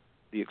opposite.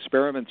 The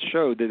experiments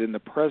showed that in the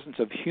presence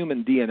of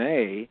human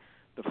DNA,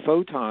 the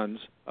photons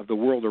of the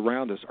world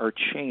around us are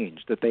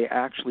changed, that they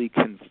actually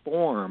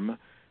conform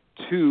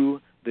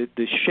to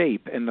the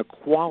shape and the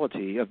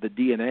quality of the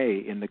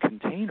DNA in the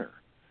container.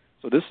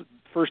 So this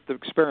first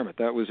experiment,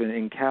 that was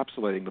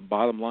encapsulating the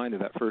bottom line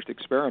of that first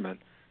experiment.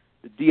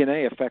 The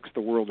DNA affects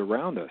the world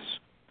around us.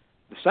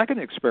 The second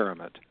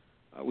experiment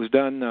was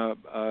done,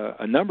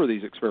 a number of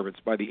these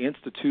experiments, by the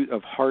Institute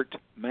of Heart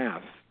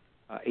Math,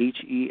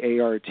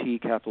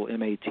 HEART, capital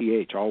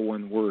MATH, all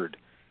one word.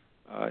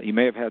 You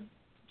may have had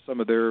some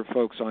of their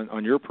folks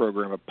on your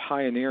program, a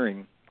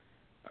pioneering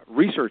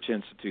research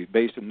institute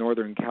based in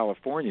Northern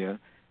California,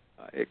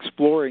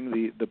 exploring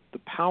the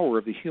power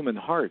of the human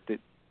heart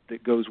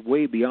that goes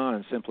way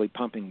beyond simply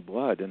pumping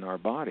blood in our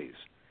bodies.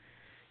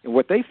 And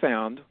what they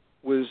found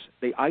was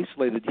they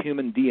isolated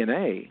human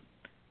DNA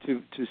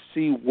to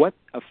see what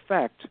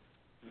effect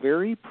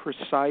very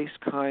precise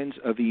kinds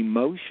of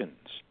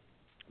emotions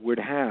would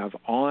have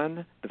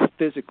on the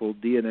physical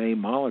DNA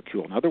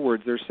molecule. In other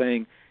words, they're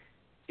saying,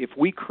 if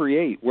we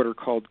create what are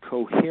called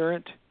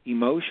coherent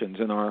emotions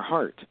in our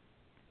heart,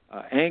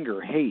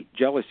 anger, hate,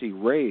 jealousy,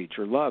 rage,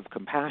 or love,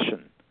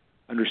 compassion,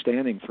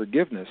 understanding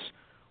forgiveness,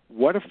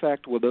 what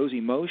effect will those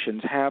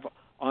emotions have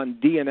on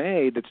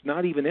DNA that's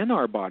not even in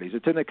our bodies?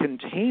 It's in a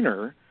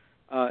container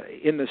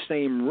in the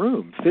same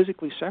room,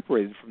 physically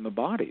separated from the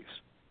bodies.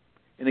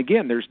 And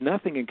again, there's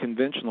nothing in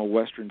conventional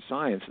Western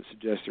science that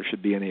suggests there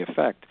should be any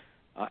effect.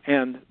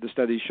 And the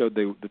studies showed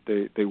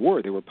that they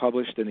were. They were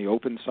published in the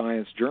open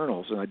science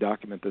journals, and I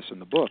document this in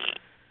the book,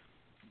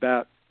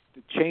 that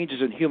the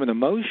changes in human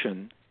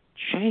emotion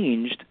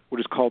changed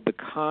what is called the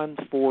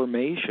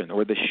conformation,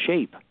 or the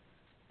shape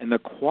and the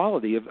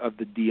quality of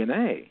the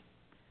DNA.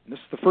 And this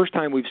is the first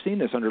time we've seen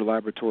this under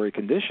laboratory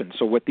conditions.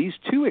 So what these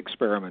two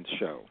experiments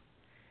show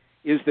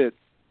is that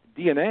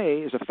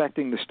DNA is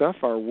affecting the stuff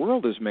our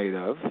world is made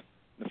of,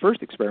 the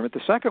first experiment.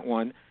 The second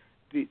one,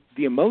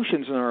 the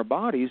emotions in our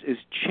bodies is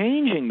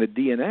changing the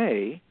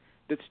DNA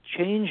that's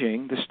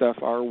changing the stuff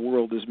our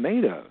world is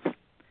made of.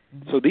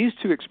 So these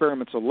two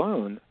experiments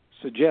alone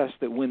suggest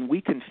that when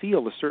we can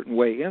feel a certain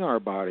way in our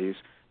bodies,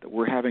 that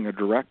we're having a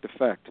direct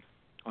effect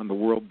on the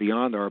world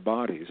beyond our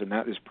bodies. And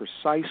that is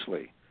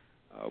precisely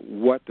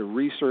what the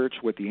research,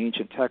 what the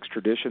ancient text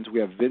traditions, we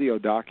have video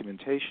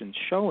documentation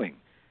showing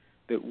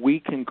that we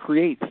can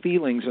create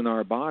feelings in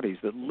our bodies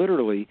that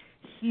literally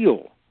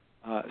heal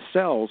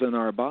cells in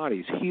our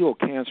bodies, heal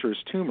cancerous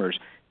tumors,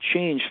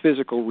 change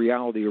physical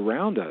reality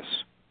around us.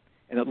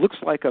 And it looks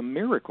like a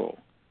miracle,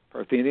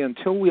 Parthenia,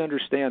 until we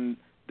understand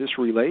this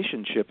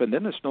relationship, and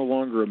then it's no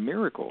longer a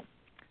miracle.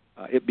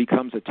 It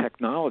becomes a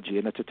technology,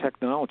 and it's a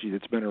technology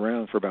that's been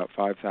around for about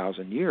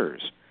 5,000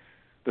 years.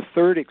 The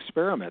third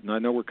experiment, and I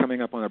know we're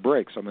coming up on a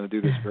break, so I'm going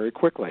to do this very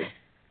quickly,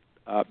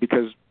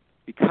 because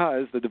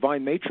the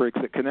divine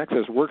matrix that connects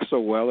us works so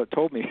well, it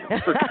told me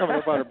we're coming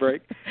up on a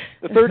break.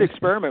 The third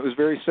experiment was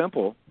very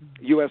simple.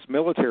 U.S.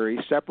 military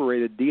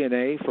separated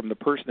DNA from the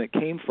person it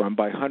came from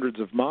by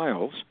hundreds of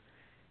miles.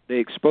 They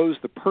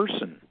exposed the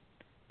person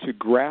to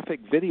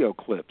graphic video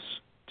clips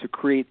to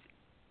create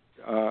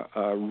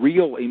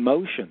real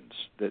emotions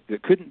that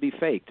couldn't be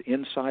faked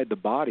inside the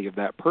body of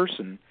that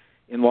person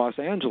in Los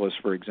Angeles,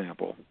 for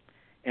example.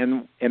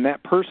 And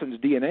that person's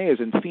DNA is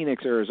in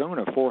Phoenix,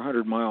 Arizona,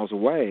 400 miles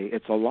away.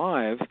 It's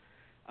alive,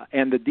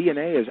 and the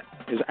DNA is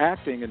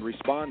acting and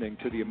responding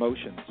to the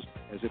emotions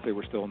as if they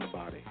were still in the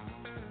body.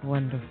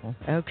 Wonderful.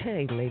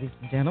 Okay, ladies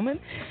and gentlemen,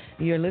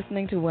 you're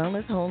listening to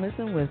Wellness, Wholeness,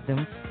 and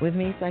Wisdom with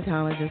me,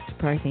 psychologist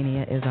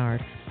Parthenia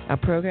Izzard. Our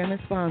program is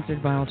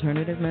sponsored by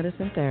Alternative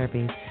Medicine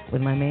Therapies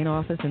with my main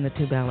office in the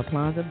Tubala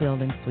Plaza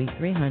Building, Suite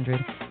 300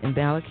 in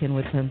Bala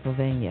Cynwyd,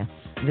 Pennsylvania.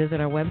 Visit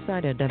our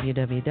website at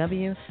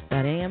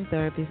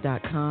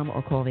www.amtherapies.com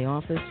or call the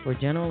office for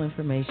general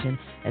information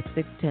at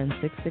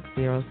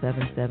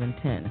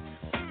 610-660-7710.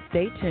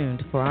 Stay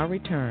tuned for our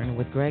return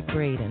with Gregg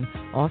Braden,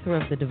 author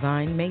of The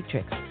Divine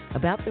Matrix,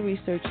 about the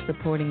research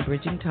supporting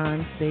bridging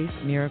time, space,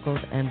 miracles,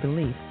 and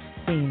belief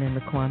seen in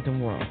the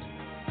quantum world.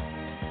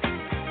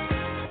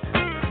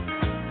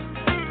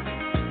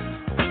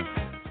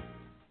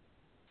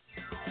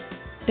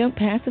 Don't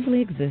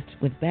passively exist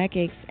with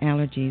backaches,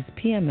 allergies,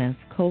 PMS,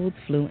 colds,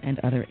 flu, and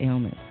other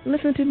ailments.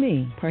 Listen to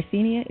me,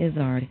 Parthenia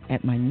Izzard,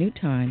 at my new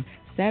time,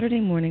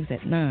 Saturday mornings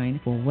at 9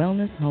 for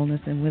Wellness,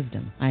 Wholeness, and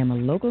Wisdom. I am a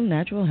local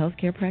natural health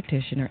care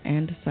practitioner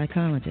and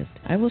psychologist.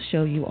 I will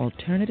show you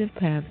alternative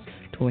paths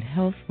toward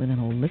health with an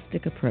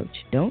holistic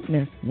approach. Don't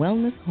miss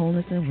Wellness,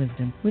 Wholeness, and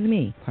Wisdom with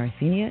me,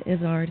 Parthenia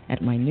Izzard,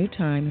 at my new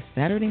time,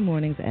 Saturday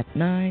mornings at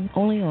 9,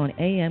 only on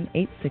AM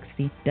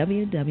 860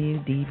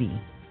 WWDB.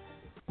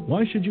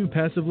 Why should you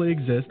passively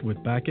exist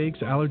with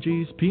backaches,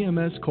 allergies,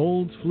 PMS,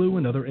 colds, flu,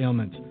 and other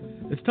ailments?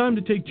 It's time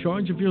to take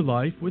charge of your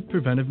life with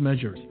preventive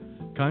measures.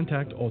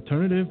 Contact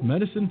Alternative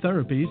Medicine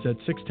Therapies at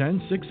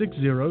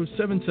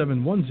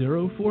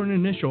 610-660-7710 for an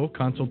initial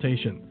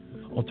consultation.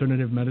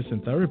 Alternative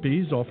Medicine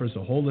Therapies offers a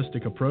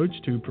holistic approach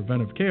to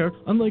preventive care,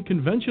 unlike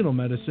conventional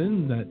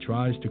medicine that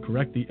tries to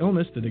correct the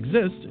illness that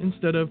exists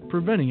instead of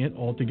preventing it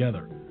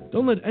altogether.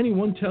 Don't let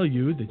anyone tell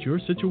you that your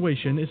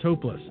situation is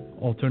hopeless.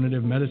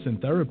 Alternative medicine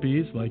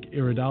therapies like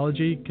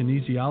iridology,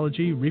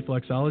 kinesiology,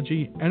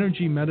 reflexology,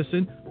 energy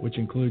medicine, which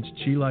includes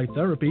chi light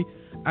therapy,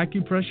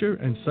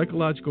 acupressure, and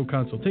psychological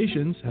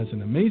consultations, has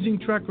an amazing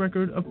track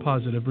record of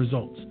positive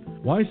results.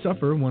 Why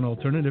suffer when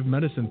Alternative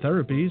Medicine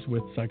Therapies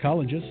with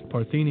psychologist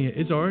Parthenia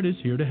Izzard is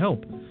here to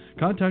help?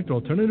 Contact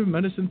Alternative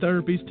Medicine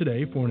Therapies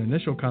today for an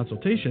initial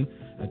consultation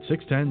at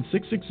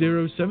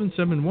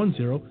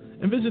 610-660-7710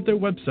 and visit their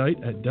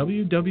website at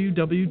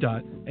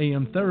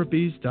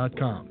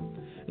www.amtherapies.com.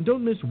 And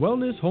don't miss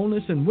Wellness,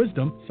 Wholeness, and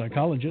Wisdom,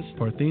 psychologist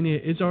Parthenia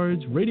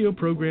Izzard's radio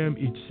program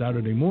each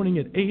Saturday morning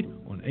at 8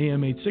 on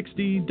AM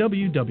 860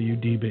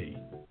 WWDB.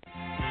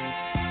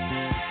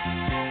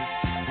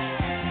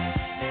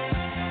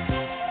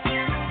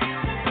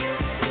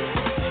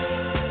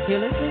 You're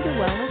listening to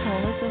Wellness,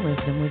 Wholeness, and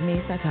Wisdom with me,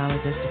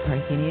 psychologist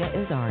Parthenia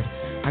Izzard.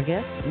 Our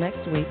guest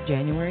next week,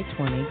 January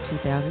 20,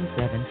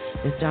 2007,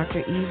 is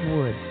Dr. Eve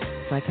Woods,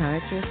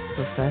 psychiatrist,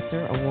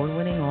 professor,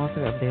 award-winning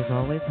author of There's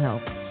Always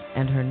Help,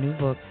 and her new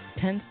book,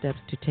 10 Steps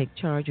to Take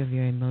Charge of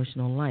Your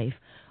Emotional Life,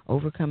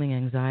 Overcoming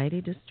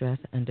Anxiety, Distress,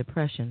 and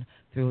Depression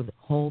Through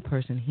Whole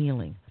Person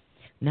Healing.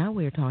 Now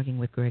we're talking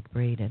with Gregg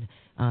Braden,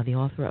 the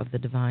author of The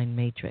Divine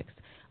Matrix.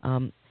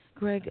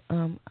 Gregg,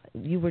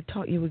 you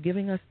were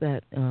giving us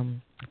that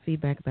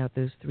feedback about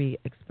those 3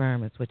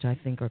 experiments, which I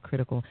think are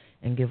critical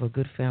and give a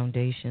good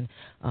foundation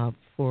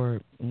for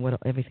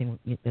everything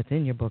that's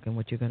in your book and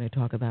what you're going to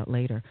talk about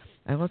later.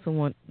 I also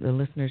want the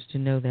listeners to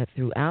know that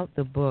throughout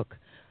the book,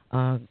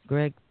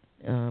 Gregg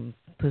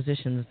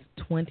positions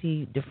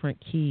 20 different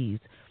keys,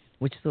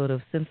 which sort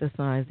of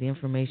synthesize the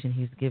information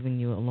he's giving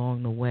you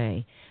along the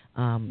way,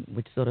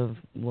 which sort of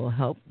will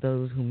help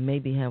those who may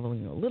be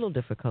having a little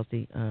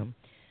difficulty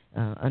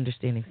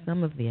understanding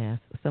some of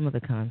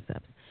the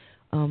concepts.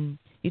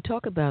 You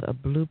talk about a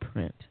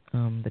blueprint,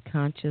 the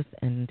conscious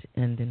and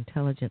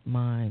intelligent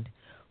mind.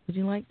 Would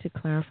you like to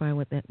clarify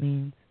what that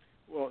means?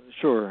 Well,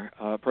 sure.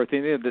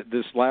 Parthenia,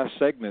 this last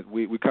segment,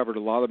 we covered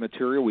a lot of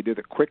material. We did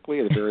it quickly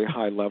at a very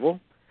high level,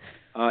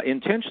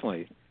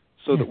 intentionally,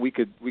 so that we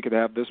could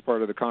have this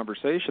part of the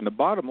conversation. The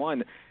bottom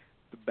line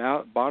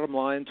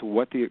to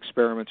what the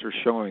experiments are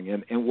showing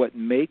and what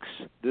makes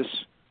this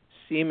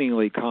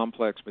seemingly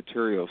complex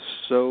material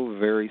so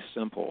very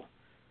simple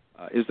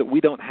is that we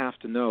don't have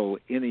to know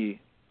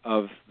any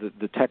of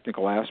the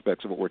technical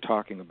aspects of what we're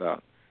talking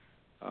about.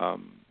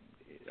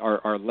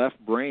 Our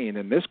left brain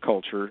in this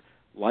culture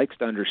likes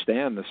to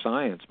understand the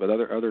science, but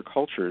other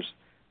cultures,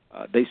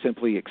 they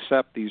simply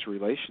accept these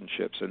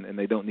relationships, and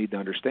they don't need to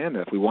understand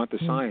that. If we want the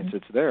science,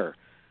 it's there.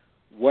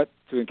 To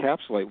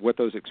encapsulate what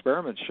those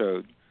experiments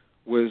showed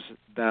was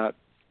that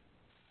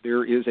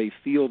there is a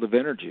field of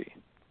energy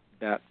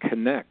that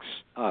connects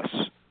us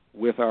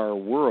with our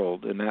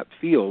world, and that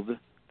field,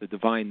 the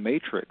divine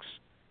matrix,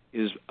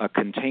 is a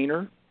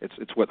container.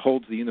 It's what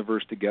holds the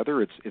universe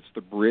together. It's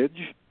the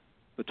bridge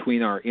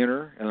between our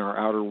inner and our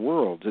outer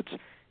worlds.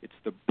 It's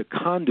the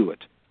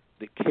conduit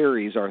that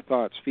carries our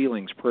thoughts,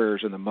 feelings,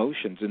 prayers, and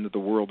emotions into the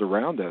world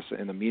around us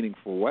in a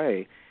meaningful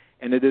way.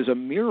 And it is a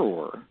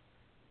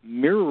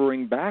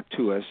mirroring back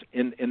to us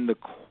in the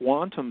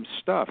quantum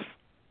stuff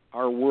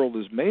our world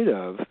is made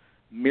of,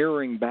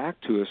 mirroring back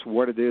to us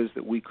what it is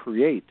that we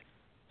create,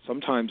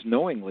 sometimes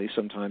knowingly,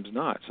 sometimes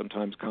not,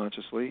 sometimes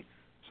consciously,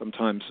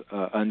 sometimes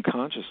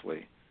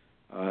unconsciously,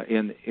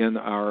 in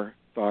our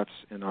thoughts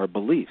and our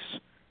beliefs.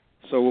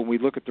 So when we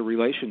look at the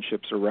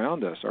relationships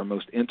around us, our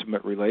most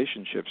intimate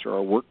relationships or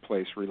our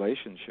workplace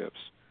relationships,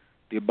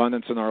 the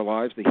abundance in our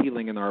lives, the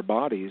healing in our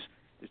bodies,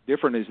 as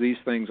different as these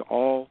things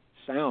all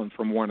sound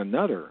from one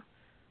another,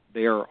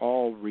 they are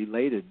all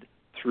related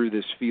through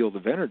this field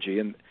of energy.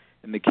 And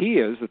the key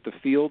is that the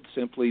field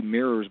simply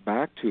mirrors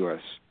back to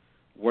us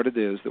what it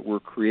is that we're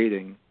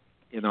creating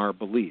in our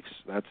beliefs.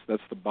 That's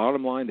the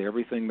bottom line to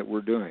everything that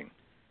we're doing.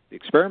 The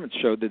experiments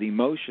showed that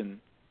emotion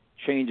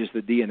changes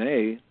the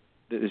DNA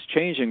that is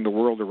changing the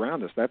world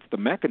around us. That's the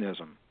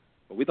mechanism.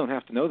 But we don't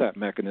have to know that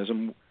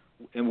mechanism,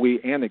 and we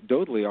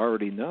anecdotally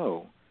already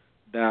know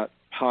that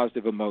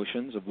positive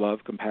emotions of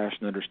love,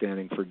 compassion,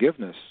 understanding,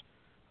 forgiveness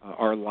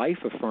are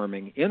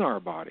life-affirming in our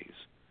bodies.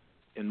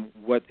 And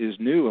what is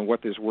new and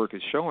what this work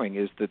is showing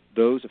is that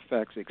those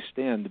effects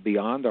extend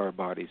beyond our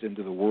bodies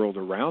into the world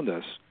around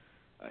us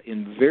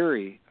in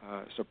very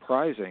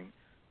surprising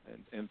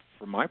and,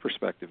 from my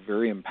perspective,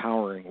 very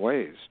empowering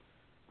ways,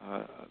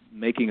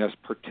 making us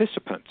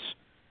participants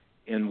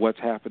in what's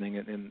happening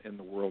in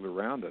the world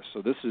around us.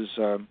 So this is,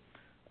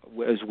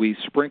 as we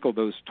sprinkle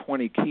those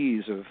 20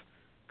 keys of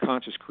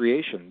conscious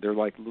creation, they're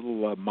like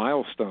little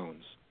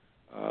milestones,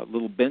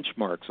 little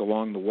benchmarks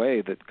along the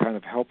way that kind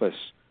of help us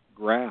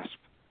grasp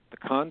the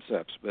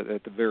concepts. But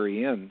at the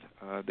very end,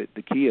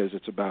 the key is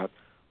it's about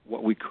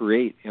what we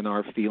create in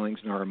our feelings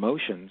and our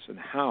emotions and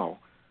how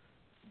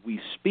we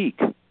speak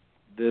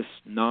this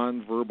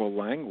nonverbal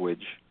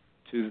language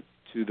to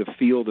the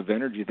field of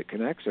energy that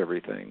connects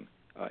everything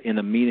in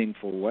a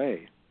meaningful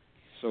way.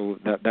 So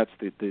that's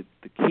the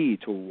key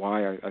to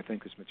why I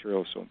think this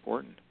material is so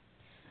important.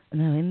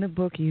 Now, in the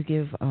book, you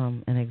give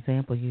an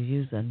example. You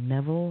use a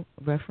Neville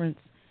reference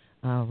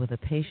with a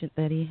patient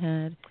that he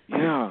had.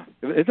 Yeah,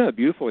 isn't that a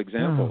beautiful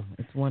example? Oh,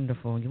 it's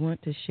wonderful. You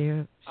want to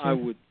share? I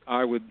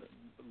would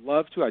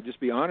love to. I'd just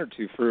be honored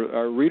to. For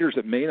our readers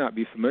that may not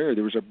be familiar,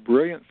 there was a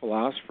brilliant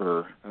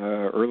philosopher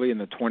early in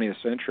the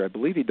 20th century. I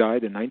believe he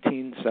died in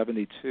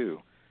 1972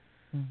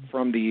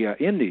 from the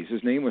Indies.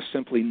 His name was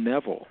simply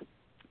Neville.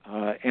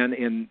 And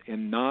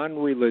in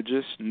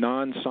non-religious,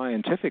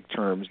 non-scientific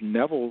terms,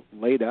 Neville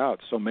laid out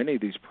so many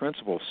of these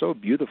principles so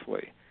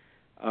beautifully.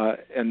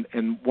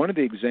 And one of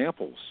the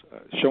examples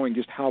showing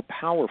just how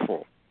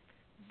powerful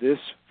this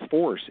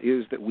force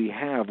is that we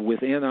have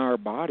within our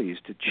bodies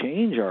to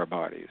change our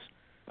bodies.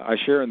 I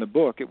share in the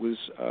book, it was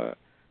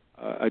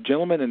a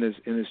gentleman in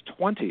his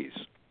 20s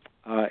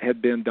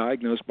had been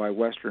diagnosed by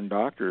Western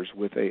doctors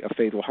with a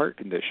fatal heart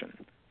condition.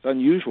 It's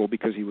unusual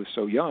because he was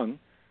so young.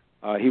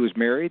 He was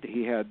married.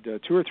 He had 2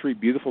 or 3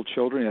 beautiful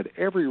children. He had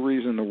every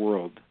reason in the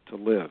world to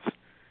live.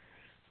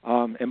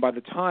 And by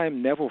the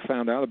time Neville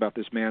found out about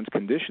this man's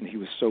condition, he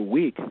was so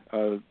weak,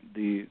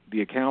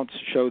 the accounts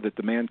show that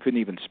the man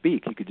couldn't even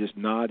speak. He could just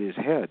nod his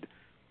head,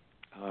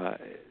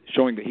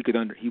 showing that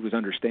he was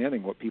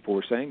understanding what people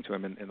were saying to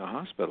him in the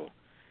hospital.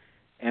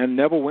 And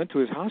Neville went to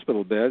his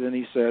hospital bed, and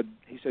he said,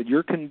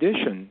 your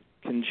condition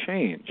can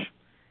change.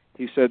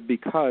 He said,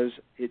 because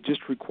it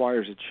just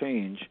requires a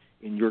change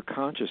in your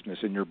consciousness,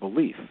 in your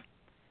belief.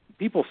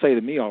 People say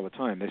to me all the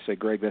time, they say,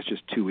 Gregg, that's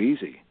just too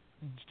easy.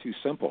 It's too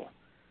simple.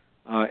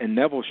 And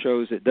Neville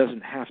shows it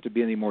doesn't have to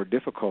be any more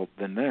difficult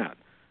than that.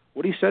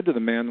 What he said to the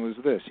man was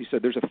this. He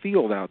said, there's a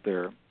field out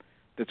there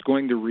that's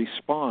going to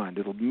respond.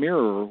 It'll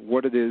mirror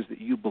what it is that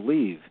you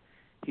believe.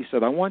 He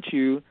said, I want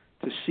you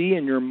to see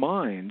in your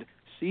mind,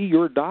 see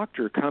your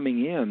doctor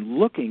coming in,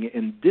 looking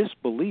in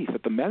disbelief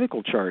at the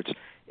medical charts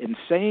and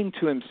saying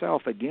to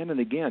himself again and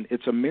again,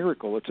 it's a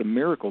miracle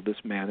this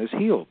man is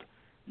healed.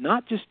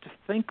 Not just to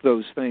think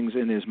those things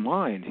in his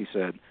mind, he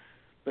said,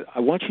 but I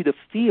want you to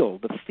feel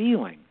the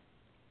feeling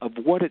of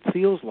what it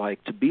feels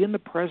like to be in the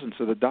presence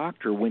of the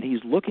doctor when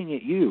he's looking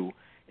at you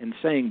and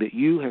saying that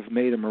you have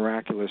made a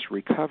miraculous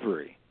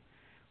recovery.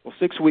 Well,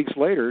 6 weeks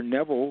later,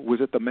 Neville was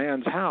at the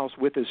man's house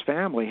with his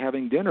family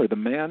having dinner. The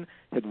man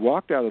had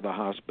walked out of the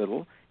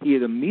hospital. He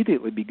had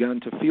immediately begun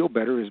to feel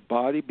better. His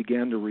body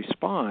began to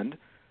respond.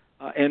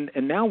 And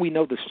now we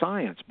know the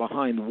science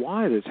behind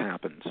why this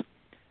happens,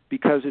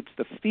 because it's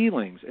the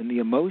feelings and the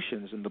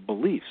emotions and the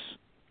beliefs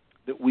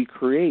that we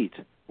create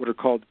what are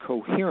called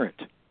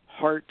coherent,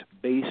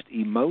 heart-based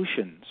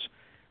emotions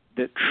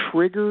that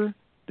trigger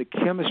the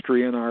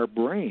chemistry in our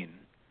brain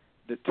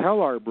that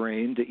tell our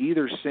brain to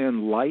either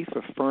send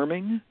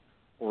life-affirming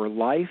or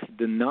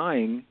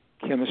life-denying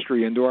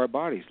chemistry into our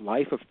bodies,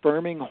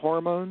 life-affirming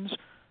hormones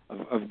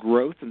of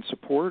growth and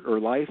support, or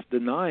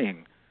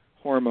life-denying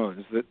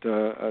hormones, that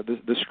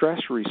the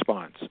stress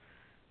response,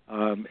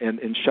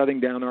 and shutting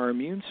down our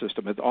immune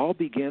system. It all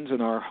begins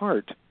in our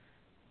heart.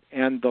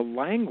 And the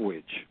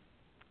language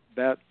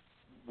that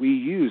we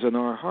use in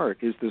our heart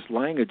is this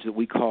language that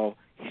we call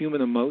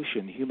human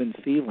emotion, human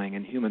feeling,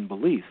 and human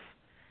belief.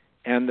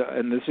 And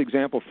this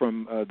example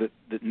from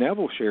that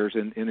Neville shares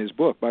in his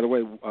book, by the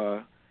way,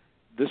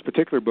 this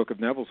particular book of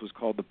Neville's was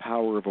called The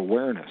Power of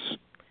Awareness.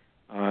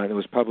 And it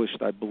was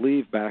published, I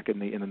believe, back in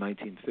the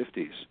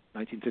 1950s,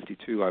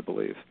 1952, I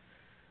believe.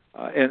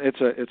 And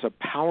it's a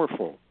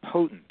powerful,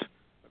 potent,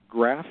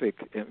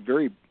 graphic, and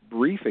very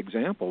brief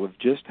example of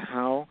just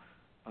how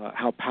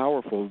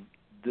powerful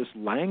this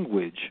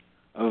language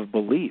of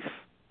belief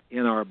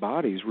in our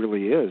bodies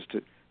really is,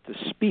 to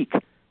speak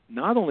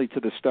not only to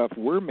the stuff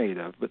we're made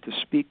of, but to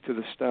speak to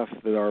the stuff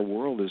that our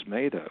world is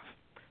made of.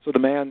 So the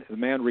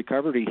man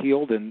recovered, he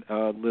healed, and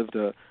lived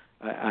a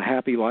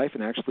happy life,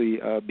 and actually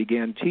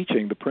began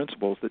teaching the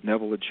principles that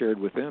Neville had shared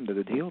with him that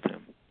had healed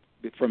him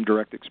from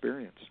direct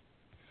experience.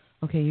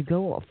 Okay, you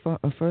go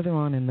further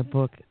on in the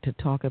book to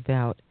talk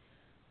about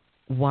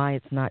why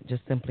it's not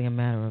just simply a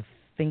matter of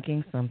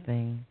thinking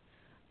something,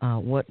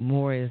 what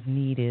more is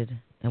needed,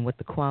 and what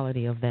the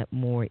quality of that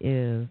more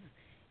is,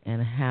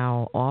 and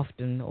how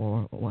often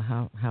or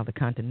how the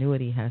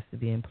continuity has to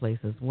be in place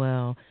as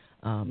well.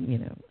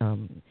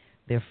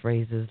 There are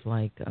phrases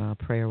like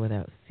prayer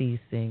without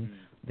ceasing.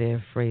 There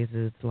are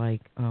phrases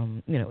like,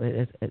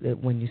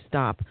 when you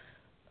stop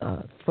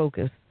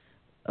focus,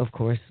 of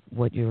course,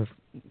 what you're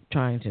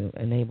trying to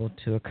enable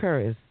to occur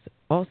is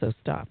also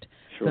stopped.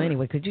 Sure. So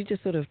anyway, could you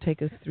just sort of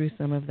take us through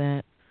some of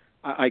that?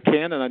 I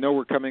can, and I know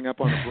we're coming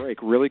up on a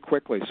break really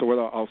quickly. So what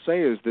I'll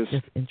say is this: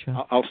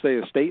 I'll say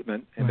a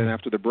statement, and then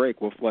after the break,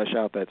 we'll flesh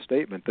out that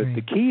statement.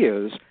 The key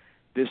is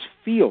this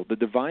field, the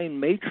divine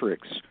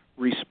matrix,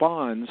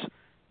 responds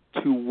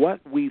to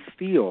what we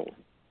feel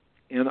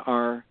in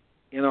our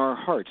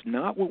hearts,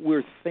 not what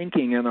we're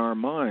thinking in our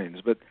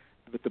minds, but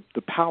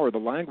the power. The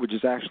language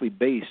is actually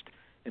based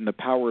in the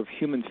power of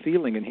human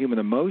feeling and human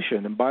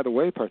emotion. And by the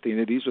way,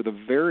 Parthenia, these are the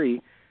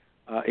very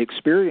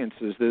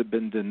experiences that have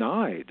been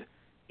denied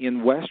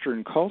in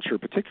Western culture,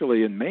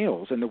 particularly in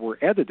males, and that were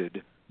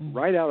edited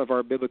right out of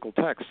our biblical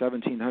text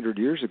 1,700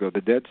 years ago, the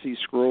Dead Sea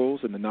Scrolls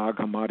and the Nag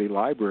Hammadi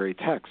Library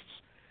texts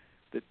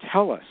that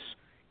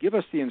give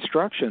us the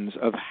instructions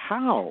of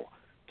how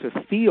to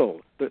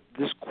feel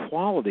this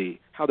quality,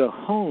 how to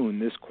hone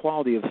this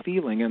quality of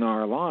feeling in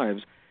our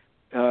lives,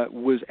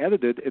 was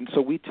edited, and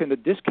so we tend to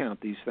discount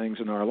these things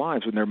in our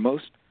lives when they're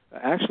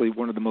actually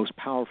one of the most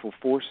powerful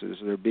forces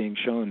that are being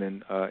shown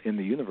in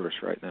the universe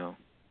right now.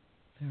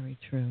 Very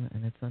true,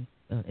 and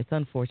it's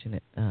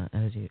unfortunate,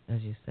 as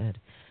you said.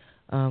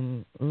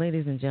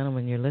 Ladies and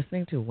gentlemen, you're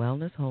listening to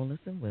Wellness, Wholeness,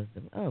 and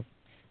Wisdom. Oh,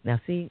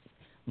 now see,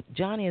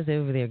 Johnny is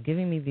over there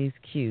giving me these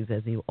cues,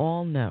 as you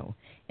all know,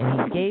 and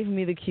he gave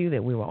me the cue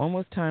that we were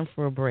almost time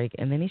for a break,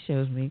 and then he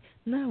shows me,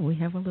 no, we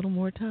have a little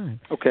more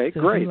time. Okay, so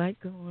great. Would you like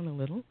to go on a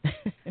little?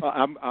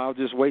 I'll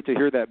just wait to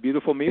hear that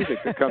beautiful music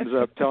that comes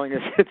up telling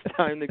us it's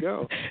time to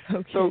go.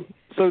 Okay.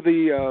 So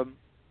the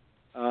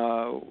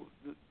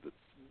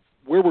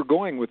where we're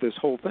going with this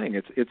whole thing,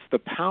 it's the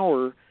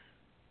power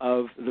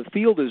of the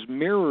field is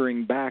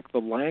mirroring back the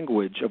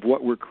language of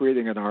what we're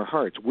creating in our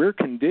hearts. We're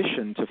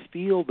conditioned to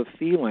feel the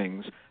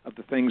feelings of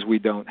the things we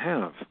don't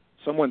have.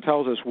 Someone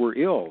tells us we're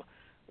ill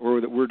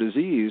or that we're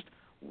diseased,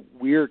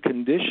 we're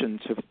conditioned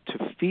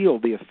to feel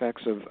the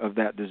effects of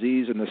that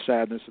disease and the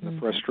sadness and the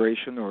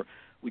frustration, or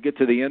we get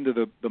to the end of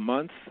the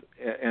month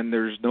and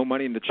there's no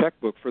money in the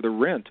checkbook for the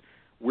rent,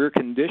 we're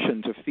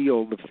conditioned to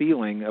feel the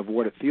feeling of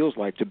what it feels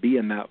like to be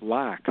in that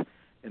lack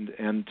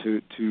and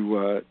to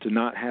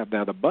not have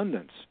that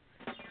abundance.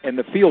 And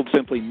the field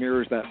simply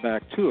mirrors that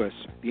back to us.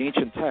 The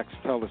ancient texts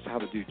tell us how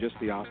to do just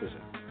the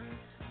opposite.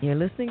 You're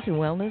listening to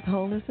Wellness,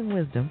 Wholeness, and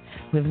Wisdom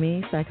with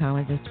me,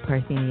 psychologist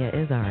Parthenia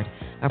Izzard.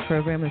 Our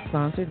program is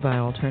sponsored by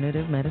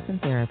Alternative Medicine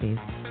Therapies.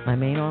 My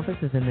main office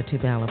is in the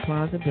Tubala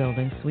Plaza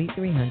building, Suite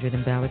 300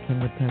 in Bala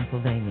Cynwyd,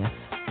 Pennsylvania.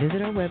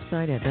 Visit our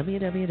website at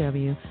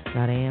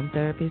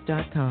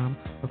www.amtherapies.com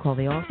or call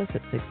the office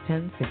at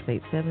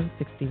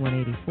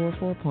 610-687-6184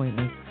 for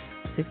appointments,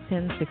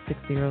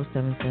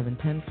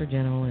 610-660-7710 for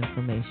general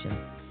information.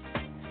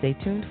 Stay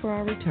tuned for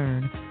our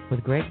return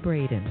with Gregg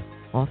Braden,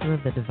 author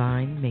of The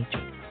Divine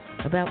Matrix,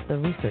 about the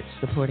research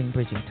supporting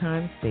bridging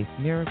time, space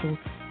miracles,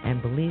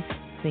 and beliefs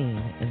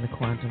seen in the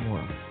quantum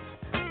world.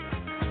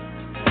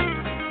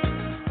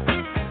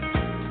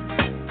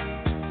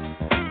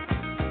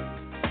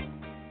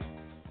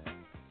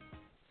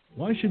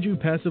 Why should you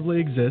passively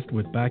exist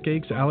with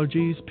backaches,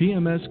 allergies,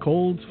 PMS,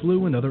 colds,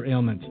 flu, and other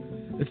ailments?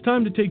 It's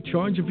time to take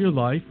charge of your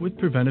life with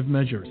preventive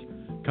measures.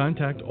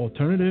 Contact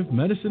Alternative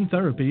Medicine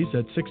Therapies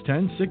at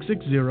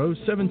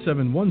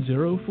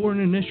 610-660-7710 for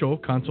an initial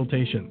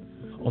consultation.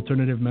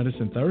 Alternative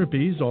Medicine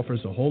Therapies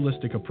offers a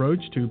holistic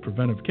approach to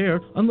preventive care,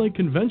 unlike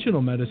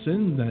conventional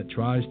medicine that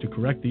tries to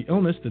correct the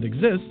illness that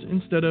exists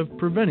instead of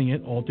preventing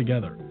it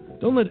altogether.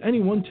 Don't let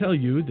anyone tell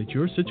you that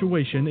your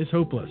situation is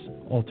hopeless.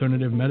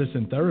 Alternative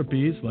medicine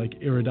therapies like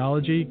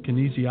iridology,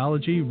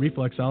 kinesiology,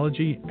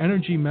 reflexology,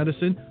 energy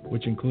medicine,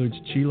 which includes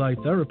chi light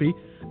therapy,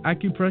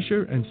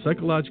 acupressure, and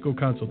psychological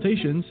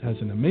consultations, has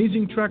an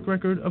amazing track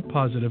record of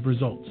positive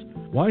results.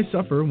 Why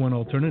suffer when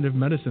Alternative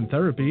Medicine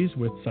Therapies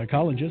with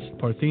psychologist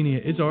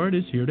Parthenia Izzard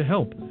is here to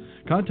help?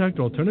 Contact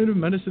Alternative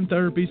Medicine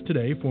Therapies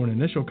today for an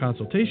initial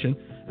consultation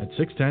at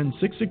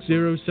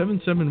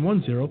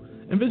 610-660-7710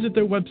 and visit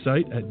their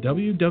website at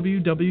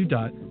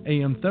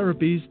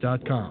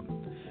www.amtherapies.com.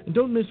 And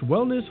don't miss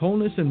Wellness,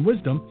 Wholeness, and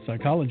Wisdom,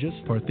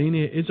 psychologist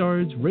Parthenia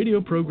Izzard's radio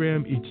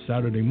program each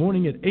Saturday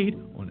morning at 8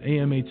 on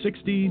AM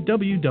 860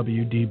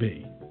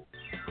 WWDB.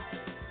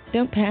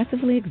 Don't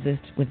passively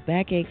exist with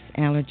backaches,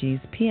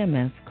 allergies,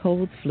 PMS,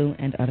 colds, flu,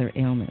 and other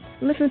ailments.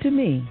 Listen to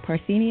me,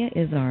 Parthenia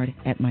Izzard,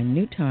 at my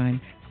new time,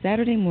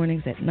 Saturday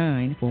mornings at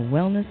 9 for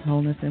Wellness,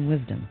 Wholeness, and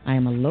Wisdom. I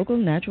am a local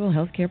natural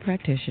healthcare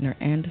practitioner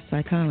and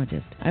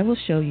psychologist. I will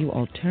show you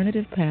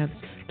alternative paths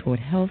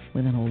toward health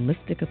with an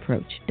holistic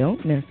approach.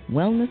 Don't miss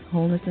Wellness,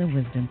 Wholeness, and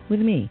Wisdom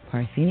with me,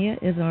 Parthenia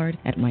Izzard,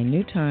 at my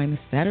new time,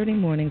 Saturday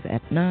mornings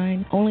at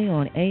 9, only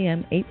on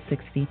AM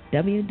 860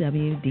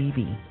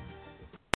 WWDB.